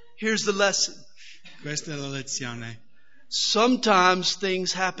 Here's the lesson. Questa è la lezione. Sometimes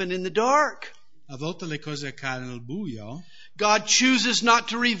things happen in the dark. A volte le cose accadono al buio God chooses not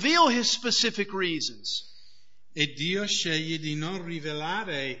to reveal His specific reasons. e Dio sceglie di non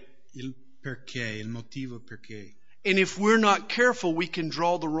rivelare il perché, il motivo perché. And if we're not careful, we can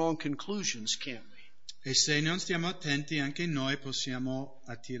draw the wrong conclusions, can't we? E se non stiamo attenti, anche noi possiamo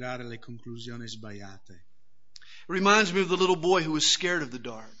attirare le conclusioni sbagliate. It reminds me of the little boy who was scared of the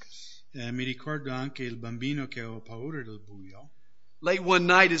dark. Mi ricordo anche il bambino che aveva paura del buio. Late one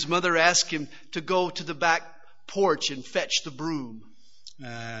night, his mother asked him to go to the back porch and fetch the broom.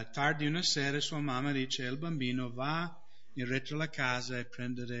 Tardi una sera sua mamma dice al bambino: va in retro alla casa e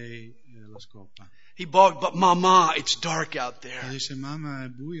prendere la scopa. He barked, but Mama, it's dark out E there. dice: mamma, è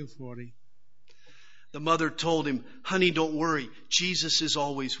buio fuori. The mother told him, honey, don't worry. Jesus is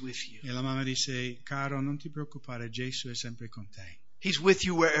always with you. E la mamma dice: caro, non ti preoccupare, Gesù è sempre con te. He's with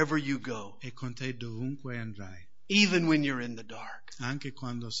you wherever you go, È con te dovunque andrai, even when you're in the dark. anche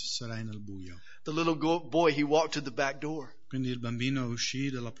quando sarai nel buio. The little boy, he walked to the back door. Quindi il bambino uscì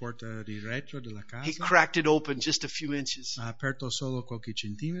dalla porta di retro della He casa, cracked it open just a few inches. ha aperto solo qualche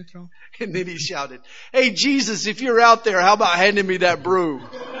centimetro And then he shouted, hey, Jesus, if you're out there, how about handing me that broom?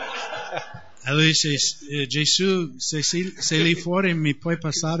 e lui dice: Gesù, se sei lì fuori mi puoi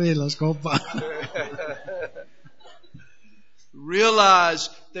passare la scopa? Realize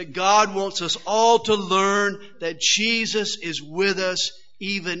that God wants us all to learn that Jesus is with us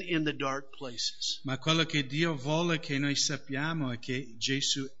even in the dark places. Ma quello che Dio vuole che noi sappiamo è che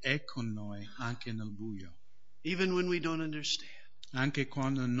Gesù è con noi anche nel buio, Even when we don't understand, anche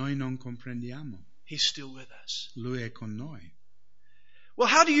quando noi non comprendiamo, He's still with us. Lui è con noi. Well,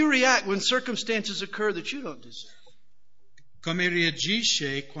 how do you react when circumstances occur that you don't deserve? Come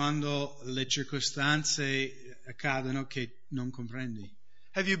reagisce quando le circostanze accadono che non comprendi?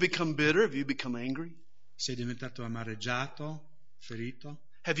 Have you become bitter? Have you become angry? Sei diventato amareggiato, ferito?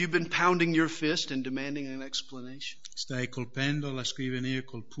 Have you been pounding your fist and demanding an explanation? Stai colpendo la scrivania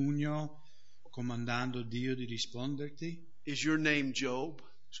col pugno, comandando Dio di risponderti? Is your name Job?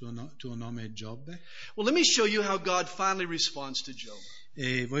 Tuo nome è Giobbe? Well, let me show you how God finally responds to Job.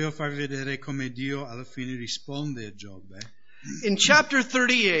 E voglio farvi vedere come Dio alla fine risponde a Giobbe. In chapter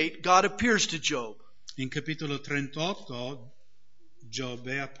 38, God appears to Job. In capitolo 38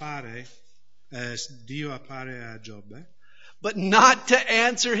 Dio appare a Giobbe, But not to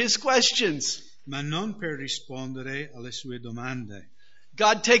answer his questions. ma non per rispondere alle sue domande.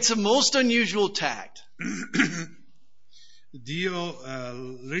 God takes a most unusual tact. Dio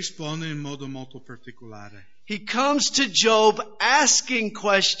risponde in modo molto particolare. He comes to Job asking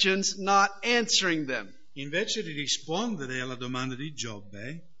questions, not answering them. Invece di rispondere alla domanda di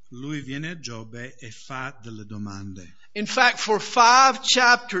Giobbe, lui viene a Giobbe e fa delle domande. In fact, for 5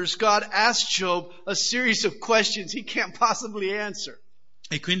 chapters, God asks Job a series of questions he can't possibly answer.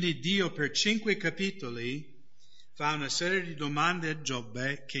 E quindi Dio per 5 capitoli fa una serie di domande a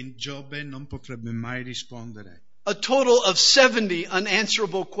Giobbe che Giobbe non potrebbe mai rispondere. A total of 70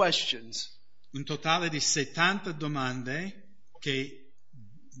 unanswerable questions. Un totale di 70 domande che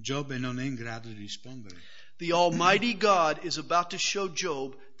Giobbe non è in grado di rispondere. The Almighty God is about to show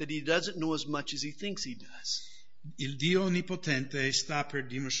Job that he doesn't know as much as he thinks he does. Il Dio Onnipotente sta per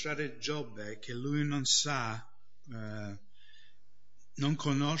dimostrare a Giobbe che lui non sa, non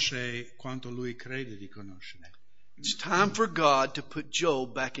conosce quanto lui crede di conoscere. It's time for God to put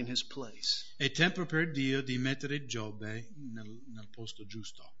Job back in his place. È tempo per Dio di mettere Giobbe nel posto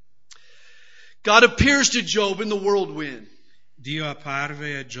giusto. God appears to Job in the whirlwind. Dio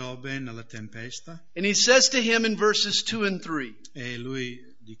apparve a Giobbe nella tempesta and he says to him in verses 2 and 3, e lui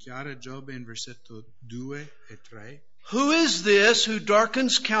dichiara a Giobbe in versetto 2 e 3: "Who is this who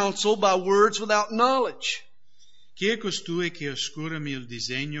darkens counsel by words without knowledge?" Chi è costui che oscurami il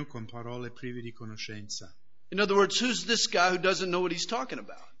disegno con parole prive di conoscenza? In other words, who's this guy who doesn't know what he's talking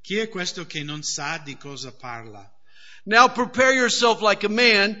about? Chi è questo che non sa di cosa parla? Now prepare yourself like a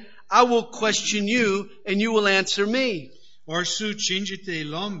man. I will question you and you will answer me. Orsù cingiti i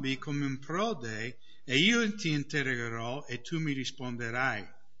lombi come un prode e io ti interrogherò e tu mi risponderai.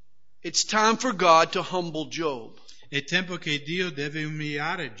 It's time for God to humble Job. È tempo che Dio deve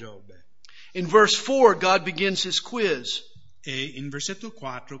umiliare Giobbe. In verse 4, God begins his quiz. E in versetto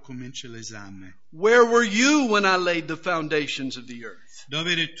 4 comincia l'esame. Where were you when I laid the foundations of the earth?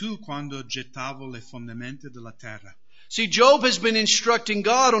 Dove eri tu quando gettavo le fondamenta della terra? See, Job has been instructing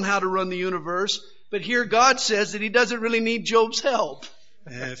God on how to run the universe, but here God says that he doesn't really need Job's help.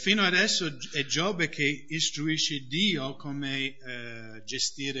 Fino adesso è Giobbe che istruisce Dio come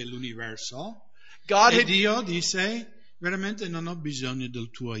gestire l'universo. E Dio dice: veramente non ho bisogno del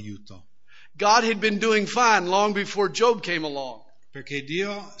tuo aiuto. God had been doing fine long before Job came along. Perché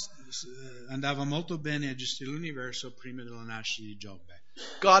Dio andava molto bene a gestire l'universo prima della nascita di Giobbe.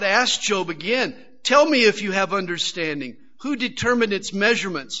 God asked Job again, "Tell me if you have understanding. Who determined its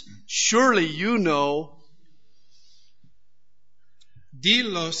measurements? Surely you know."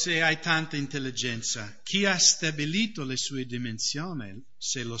 Dillo se hai tanta intelligenza. Chi ha stabilito le sue dimensioni,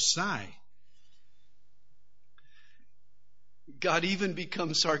 se lo sai? God even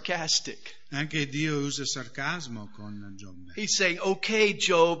becomes sarcastic. Anche Dio usa sarcasmo con Giobbe. He's saying, "Okay,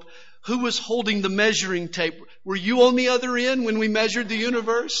 Job, who was holding the measuring tape? Were you on the other end when we measured the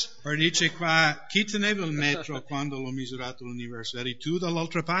universe?" Poi dice qua: chi teneva il metro quando l'ho misurato l'universo? Eri tu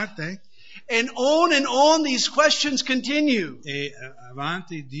dall'altra parte? And on these questions continue. E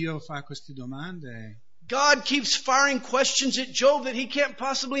avanti Dio fa queste domande. God keeps firing questions at Job that he can't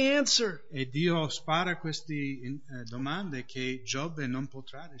possibly answer. E Dio spara queste domande che Giobbe non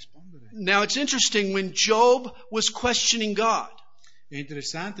potrà rispondere. Now it's interesting, when Job was questioning God, È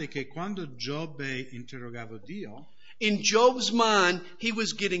interessante che quando Giobbe interrogava Dio, in Job's mind, he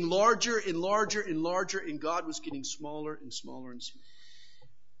was getting larger and larger and larger, and God was getting smaller and smaller and smaller.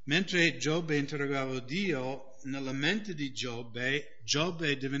 mentre Giobbe interrogava Dio, nella mente di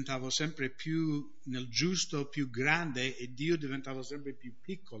Giobbe diventava sempre più nel giusto, più grande, e Dio diventava sempre più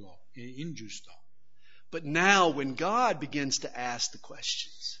piccolo e ingiusto. But now when God begins to ask the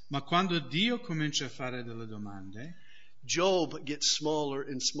questions, Ma quando Dio comincia a fare delle domande, Job gets smaller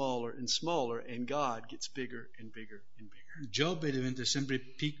and smaller and smaller, and God gets bigger and bigger and bigger. Giobbe diventa sempre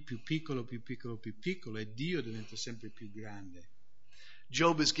più piccolo, più piccolo, più piccolo, e Dio diventa sempre più grande.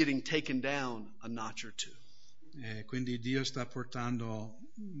 Job is getting taken down a notch or two. Quindi Dio sta portando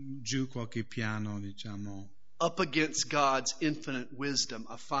giù qualche piano, diciamo. Up against God's infinite wisdom,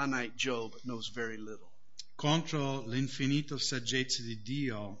 a finite Job knows very little. Contro l'infinita saggezza di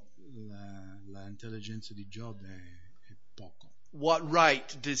Dio, l'intelligenza di Giobbe è poco. What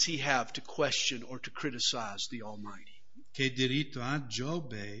right does he have to question or to criticize the Almighty? Che diritto ha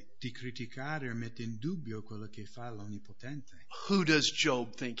Giobbe di criticare o mettere in dubbio quello che fa l'Onnipotente? Who does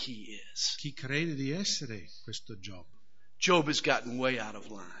Job think he is? Chi crede di essere questo Giobbe? Job has gotten way out of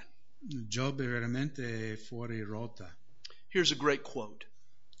line. Giobbe è veramente fuori rotta. Here's a great quote.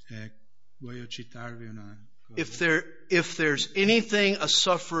 Voglio citarvi una cosa. If there's anything a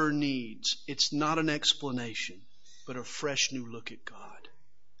sufferer needs, it's not an explanation, but a fresh new look at God.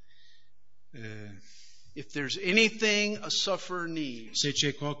 If there's anything a sufferer needs, Se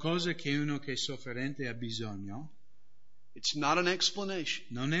c'è qualcosa che uno che è sofferente ha bisogno, it's not an explanation,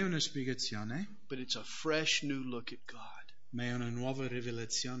 non è una spiegazione, but it's a fresh new look at God. ma è una nuova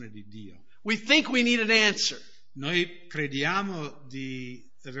rivelazione di Dio. We think we need an answer Noi crediamo di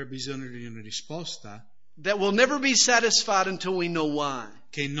aver bisogno di una risposta, that will never be satisfied until we know why.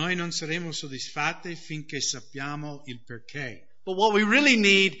 che noi non saremo soddisfatti finché sappiamo il perché. But what we really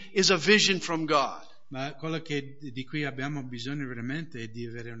need is a vision from God. Ma quello di cui abbiamo bisogno veramente è di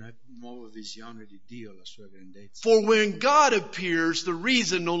avere una nuova visione di Dio, la sua grandezza. For when God appears, the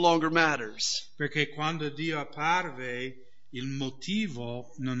reason no longer matters. Perché quando Dio apparve, il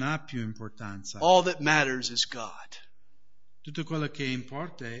motivo non ha più importanza. All that matters is God. Tutto quello che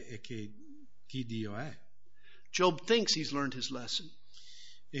importa è chi Dio è. Job thinks he's learned his lesson.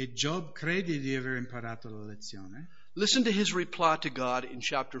 E Giobbe crede di aver imparato la lezione. Listen to his reply to God in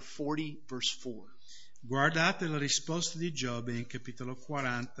chapter 40, verse 4. Guardate la risposta di Giobbe in capitolo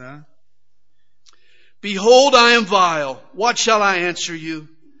 40. Behold, I am vile. What shall I answer you?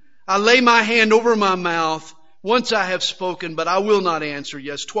 I lay my hand over my mouth. Once I have spoken, but I will not answer.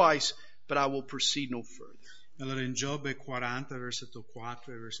 Yes, twice, but I will proceed no further. Allora in Giobbe 40, versetto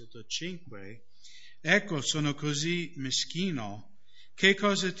 4 e versetto 5, ecco, sono così meschino, che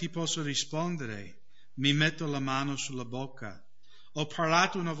cosa ti posso rispondere? Mi metto la mano sulla bocca. Ho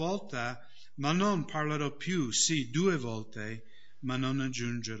parlato una volta, ma non parlerò più, sì, 2 volte, ma non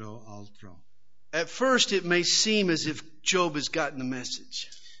aggiungerò altro. At first, it may seem as if Job has gotten the message,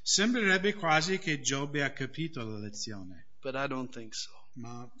 Sembrerebbe quasi che Giobbe ha capito la lezione, but I don't think so.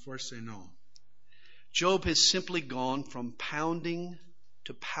 ma forse no. Job has simply gone from pounding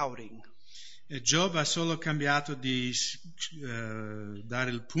to pouting. E Giobbe ha solo cambiato di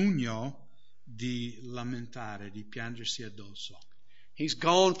dare il pugno, di lamentare, di piangersi addosso. He's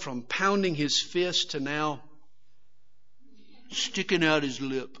gone from pounding his fist to now sticking out his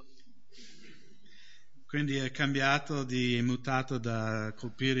lip. Quindi è mutato da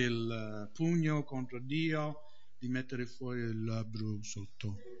colpire il pugno contro Dio, di mettere fuori il labbro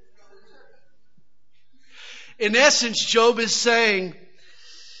sotto. In essence, Job is saying,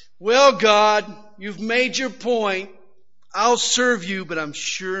 well, God, you've made your point. I'll serve you, but I'm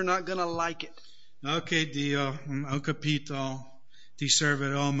sure not going to like it. Ok, Dio, ho capito, ti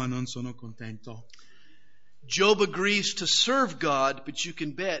servirò, ma non sono contento. Job agrees to serve God, but you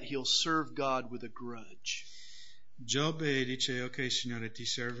can bet he'll serve God with a grudge. Giobbe dice, ok, Signore, ti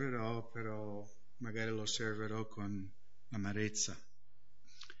servirò, però magari lo servirò con amarezza.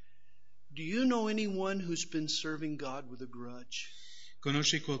 Do you know anyone who's been serving God with a grudge?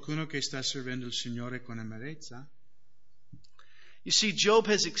 Conosci qualcuno che sta servendo il Signore con amarezza? You see, Job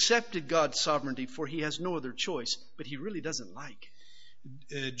has accepted God's sovereignty, for he has no other choice, but he really doesn't like it.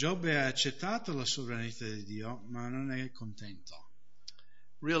 Giobbe ha accettato la sovranità di Dio, ma non è contento.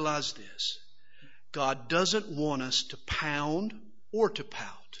 Realize this. God doesn't want us to pound or to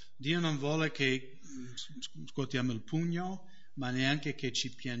pout. Dio non vuole che scuotiamo il pugno, ma neanche che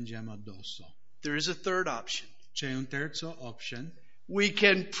ci piangiamo addosso. There is a third option. C'è un terzo option. We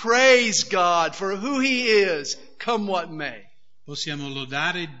can praise God for who He is, come what may. Possiamo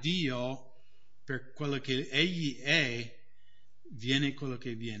lodare Dio per quello che Egli è, viene quello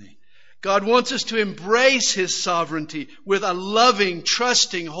che viene. God wants us to embrace His sovereignty with a loving,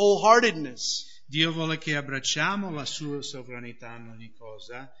 trusting wholeheartedness. Dio vuole che abbracciamo la sua sovranità in ogni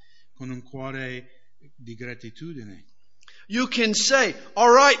cosa con un cuore di gratitudine. You can say,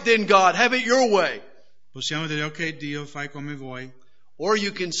 all right then God, have it your way. Possiamo dire, ok Dio, fai come vuoi. Or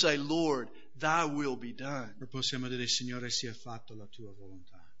you can say, Lord, thy will be done. O possiamo dire, Signore, sia fatta la tua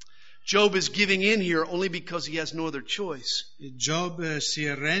volontà. Job is giving in here only because he has no other choice. Job si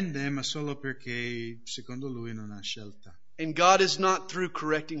arrende, ma solo perché secondo lui non ha scelta. And God is not through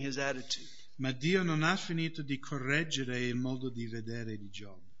correcting his attitude. Ma Dio non ha finito di correggere il modo di vedere di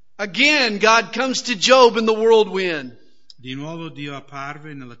Job. Again, God comes to Job in the whirlwind. Di nuovo Dio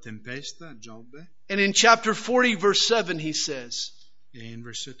apparve nella tempesta, Giobbe. And in chapter 40, verse 7, he says, E in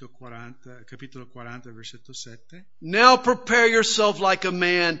capitolo 40, versetto 7. Now prepare yourself like a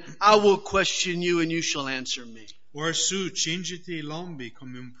man. I will question you and you shall answer me. Or su, cingiti i lombi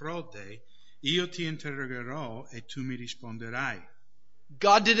come un prode, io ti interrogerò e tu mi risponderai.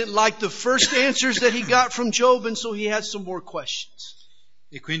 God didn't like the first answers that he got from Job, and so he has some more questions.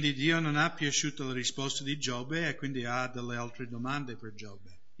 E quindi Dio non ha piaciuto la risposta di Giobbe e quindi ha delle altre domande per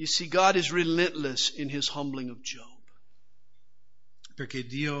Giobbe. You see, God is relentless in his humbling of Job. Perché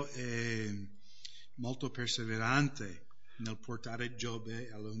Dio è molto perseverante nel portare Giobbe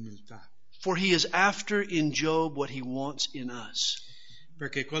all'umiltà. For he is after in Job what he wants in us.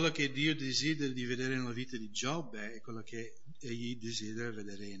 Perché quello che Dio desidera di vedere nella vita di Giobbe è quello che Egli desidera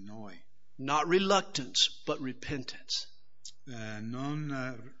vedere in noi. Not reluctance, but repentance.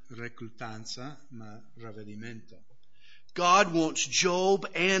 Non recultanza, ma ravvedimento. God wants Job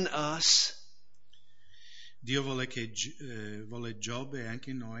and us Dio vuole Giobbe e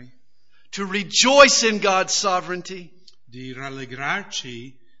anche noi to rejoice in God's sovereignty, di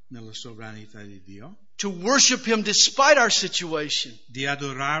rallegrarci nella sovranità di Dio, to worship him despite our situation. di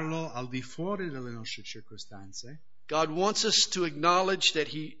adorarlo al di fuori delle nostre circostanze. God wants us to acknowledge that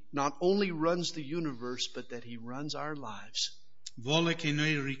he not only runs the universe, but that he runs our lives. Vuole che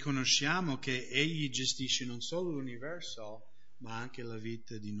noi riconosciamo che Egli gestisce non solo l'universo, ma anche la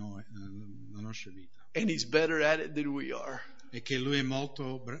vita di noi, la nostra vita. And he's better at it than we are. E che Lui è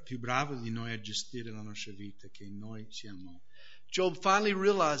molto più bravo di noi a gestire la nostra vita che noi siamo. Job finally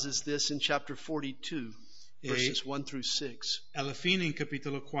realizes this in chapter 42, verses 1 through 6. Alla fine, in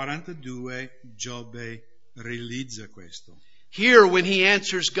capitolo 42, Giobbe realizza questo. Here, when he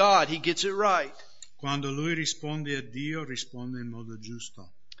answers God, he gets it right. Quando lui risponde a Dio, risponde in modo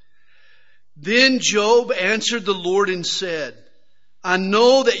giusto. Then Job answered the Lord and said, I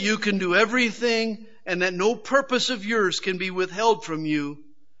know that you can do everything and that no purpose of yours can be withheld from you.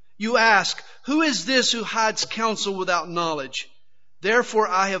 You ask, who is this who hides counsel without knowledge? Therefore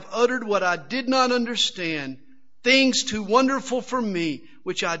I have uttered what I did not understand, things too wonderful for me,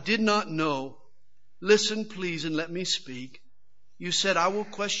 which I did not know. Listen, please, and let me speak. You said, I will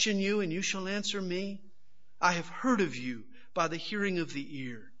question you, and you shall answer me. I have heard of you by the hearing of the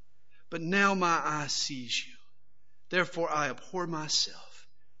ear, but now my eye sees you. Therefore I abhor myself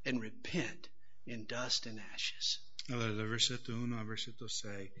and repent in dust and ashes. Allora, dal versetto 1 al versetto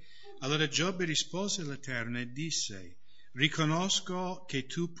 6. Allora Giobbe rispose all'Eterno e disse, riconosco che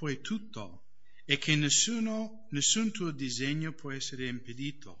tu puoi tutto e che nessun tuo disegno può essere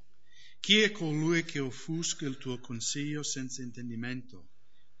impedito. Chi è colui che offusca il tuo consiglio senza intendimento?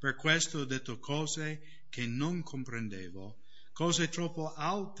 Per questo ho detto cose che non comprendevo, cose troppo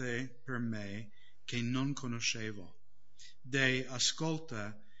alte per me che non conoscevo. Deh,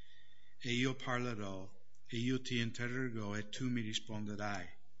 ascolta e io parlerò, e io ti interrogo e tu mi risponderai.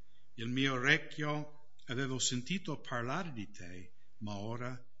 Il mio orecchio avevo sentito parlare di te, ma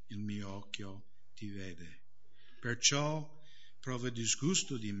ora il mio occhio ti vede. Perciò provo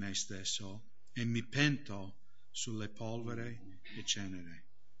disgusto di me stesso e mi pento sulle polvere e cenere.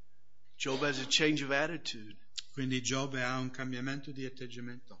 Job has a change of attitude. Quindi Giobbe ha un cambiamento di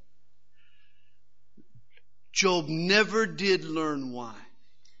atteggiamento. Job never did learn why.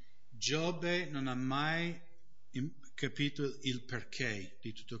 Giobbe non ha mai capito il perché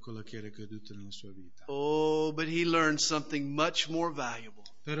di tutto quello che era accaduto nella sua vita. Oh, but he learned something much more valuable.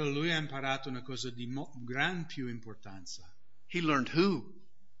 Però lui ha imparato una cosa di gran più importanza. He learned who.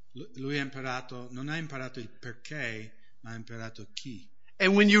 Lui non ha imparato il perché, ma ha imparato chi.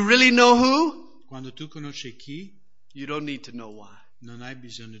 And when you really know who, Quando tu conosci chi, you don't need to know why. non hai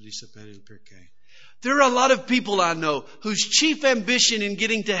bisogno di sapere il perché. There are a lot of people I know whose chief ambition in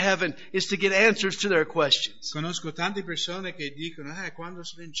getting to heaven is to get answers to their questions. Conosco tante persone che dicono, quando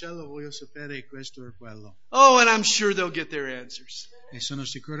sono in cielo voglio sapere questo o quello. Oh, and I'm sure they'll get their answers. E sono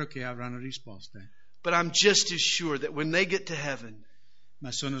sicuro che avranno risposte. But I'm just as sure that when they get to heaven,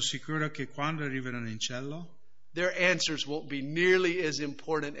 Ma sono sicuro che quando arriveranno in cielo, their answers won't be nearly as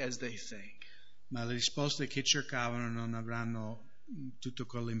important as they think. ma le risposte che cercavano non avranno tutta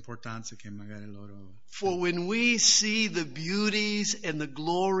quell'importanza che magari loro. For when we see the beauties and the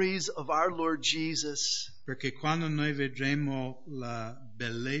glories of our Lord Jesus, Perché quando noi vedremo la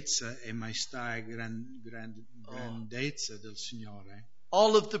bellezza e maestà e grandezza del Signore,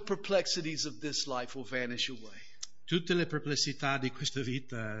 all of the perplexities of this life will vanish away. tutte le perplessità di questa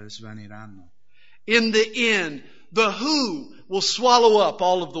vita svaniranno. In the end, the who will swallow up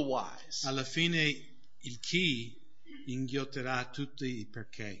all of the whys. Alla fine il chi inghiotterà tutti i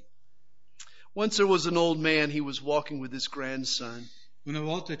perché. Once there was an old man, he was walking with his grandson. Una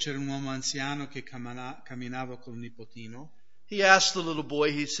volta c'era un uomo anziano che camminava col nipotino. He asked the little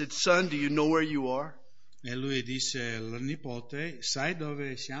boy, he said, son, do you know where you are? E lui disse al nipote, sai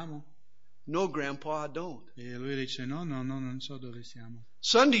dove siamo? No, Grandpa, I don't. E lui dice, no, non so dove siamo.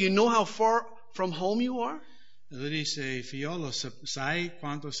 Son, do you know how far from home you are? E lui disse, figliolo, sai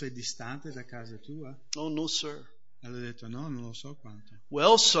quanto sei distante da casa tua? Oh, no, sir. E lui ha detto, no, non lo so quanto.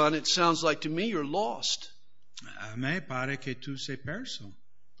 Well, son, it sounds like to me you're lost. A me pare che tu sei perso.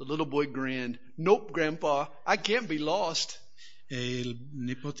 The little boy grinned. Nope, Grandpa, I can't be lost. E il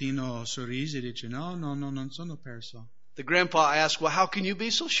nipotino sorrise e dice, no, non sono perso. The grandpa asked, well, how can you be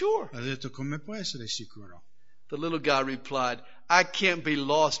so sure? Ha detto, come puoi essere sicuro? The little guy replied, I can't be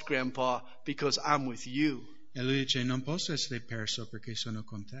lost, Grandpa, because I'm with you. E lui dice, non posso essere perso perché sono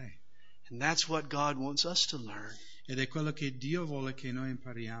con te. And that's what God wants us to learn. Ed è quello che Dio vuole che noi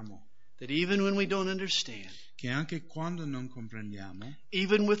impariamo. That even when we don't understand, Che anche quando non comprendiamo,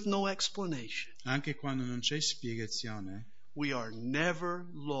 even with no explanation, anche quando non c'è spiegazione, we are never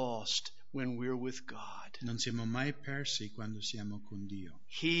lost when we're with God. non siamo mai persi quando siamo con Dio.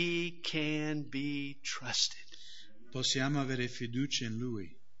 He can be trusted. Possiamo avere fiducia in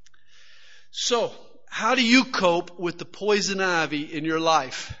Lui. So, how do you cope with the poison ivy in your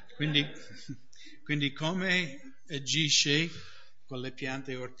life? Quindi come agisci con le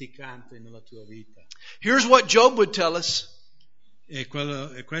piante orticanti nella tua vita? Here's what Job would tell us. E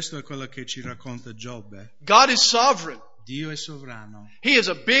questo è quello che ci racconta Giobbe. God is sovereign. Dio è sovrano, He is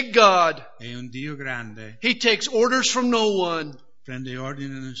a big God. è un Dio grande, He takes orders from no one. prende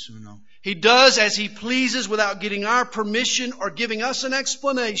ordine da nessuno. He does as he pleases without getting our permission or giving us an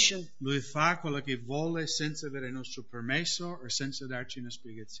explanation. Lui fa quello che vuole senza avere il nostro permesso o senza darci una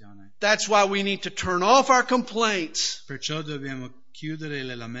spiegazione. That's why we need to turn off our complaints Perciò dobbiamo chiudere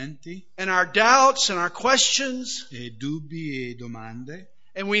le lamenti and our doubts and our questions, e dubbi e domande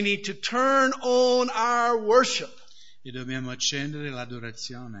and we need to turn on our worship. e dobbiamo accendere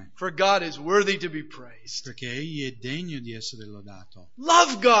l'adorazione, For God is worthy to be praised. perché Egli è degno di essere lodato.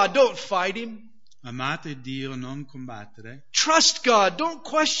 Love God, don't fight Him. Amate Dio, non combattere. Trust God, don't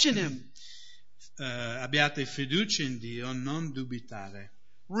question Him. Abbiate fiducia in Dio, non dubitare.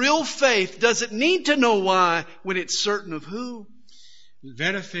 Real faith doesn't need to know why when it's certain of who.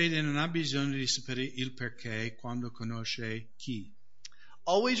 Vera fede non ha bisogno di sapere il perché quando conosce chi.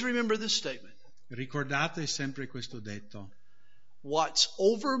 Always remember this statement. Ricordate sempre questo detto. What's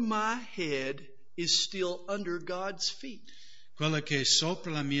over my head is still under God's feet. Quello che è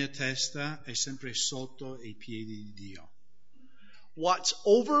sopra la mia testa è sempre sotto i piedi di Dio. What's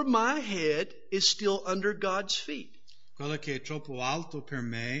over my head is still under God's feet. Quello che è troppo alto per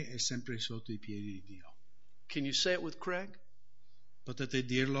me è sempre sotto i piedi di Dio. Can you say it with Craig? Potete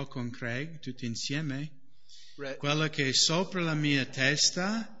dirlo con Craig tutti insieme? Right. Quello che è sopra la mia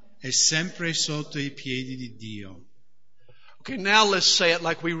testa è sempre sotto i piedi di Dio. Okay, now let's say it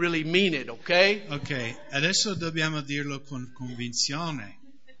like we really mean it, okay? Ok, adesso dobbiamo dirlo con convinzione.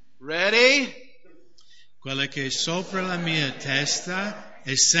 Ready? Quello che è sopra la mia testa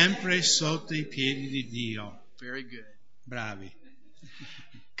è sempre sotto i piedi di Dio. Very good. Bravi.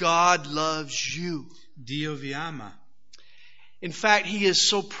 God loves you. Dio vi ama. In fact, He is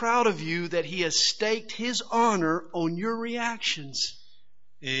so proud of you that He has staked His honor on your reactions.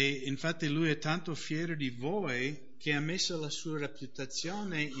 E infatti Lui è tanto fiero di voi che ha messo la sua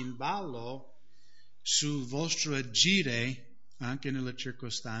reputazione in ballo sul vostro agire anche nelle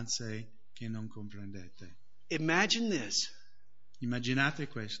circostanze che non comprendete. Imagine this. Immaginate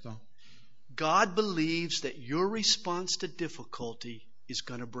questo. God believes that your response to difficulty is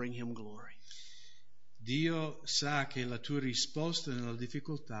going to bring Him glory. Dio sa che la tua risposta nella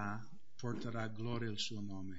difficoltà porterà gloria al suo nome.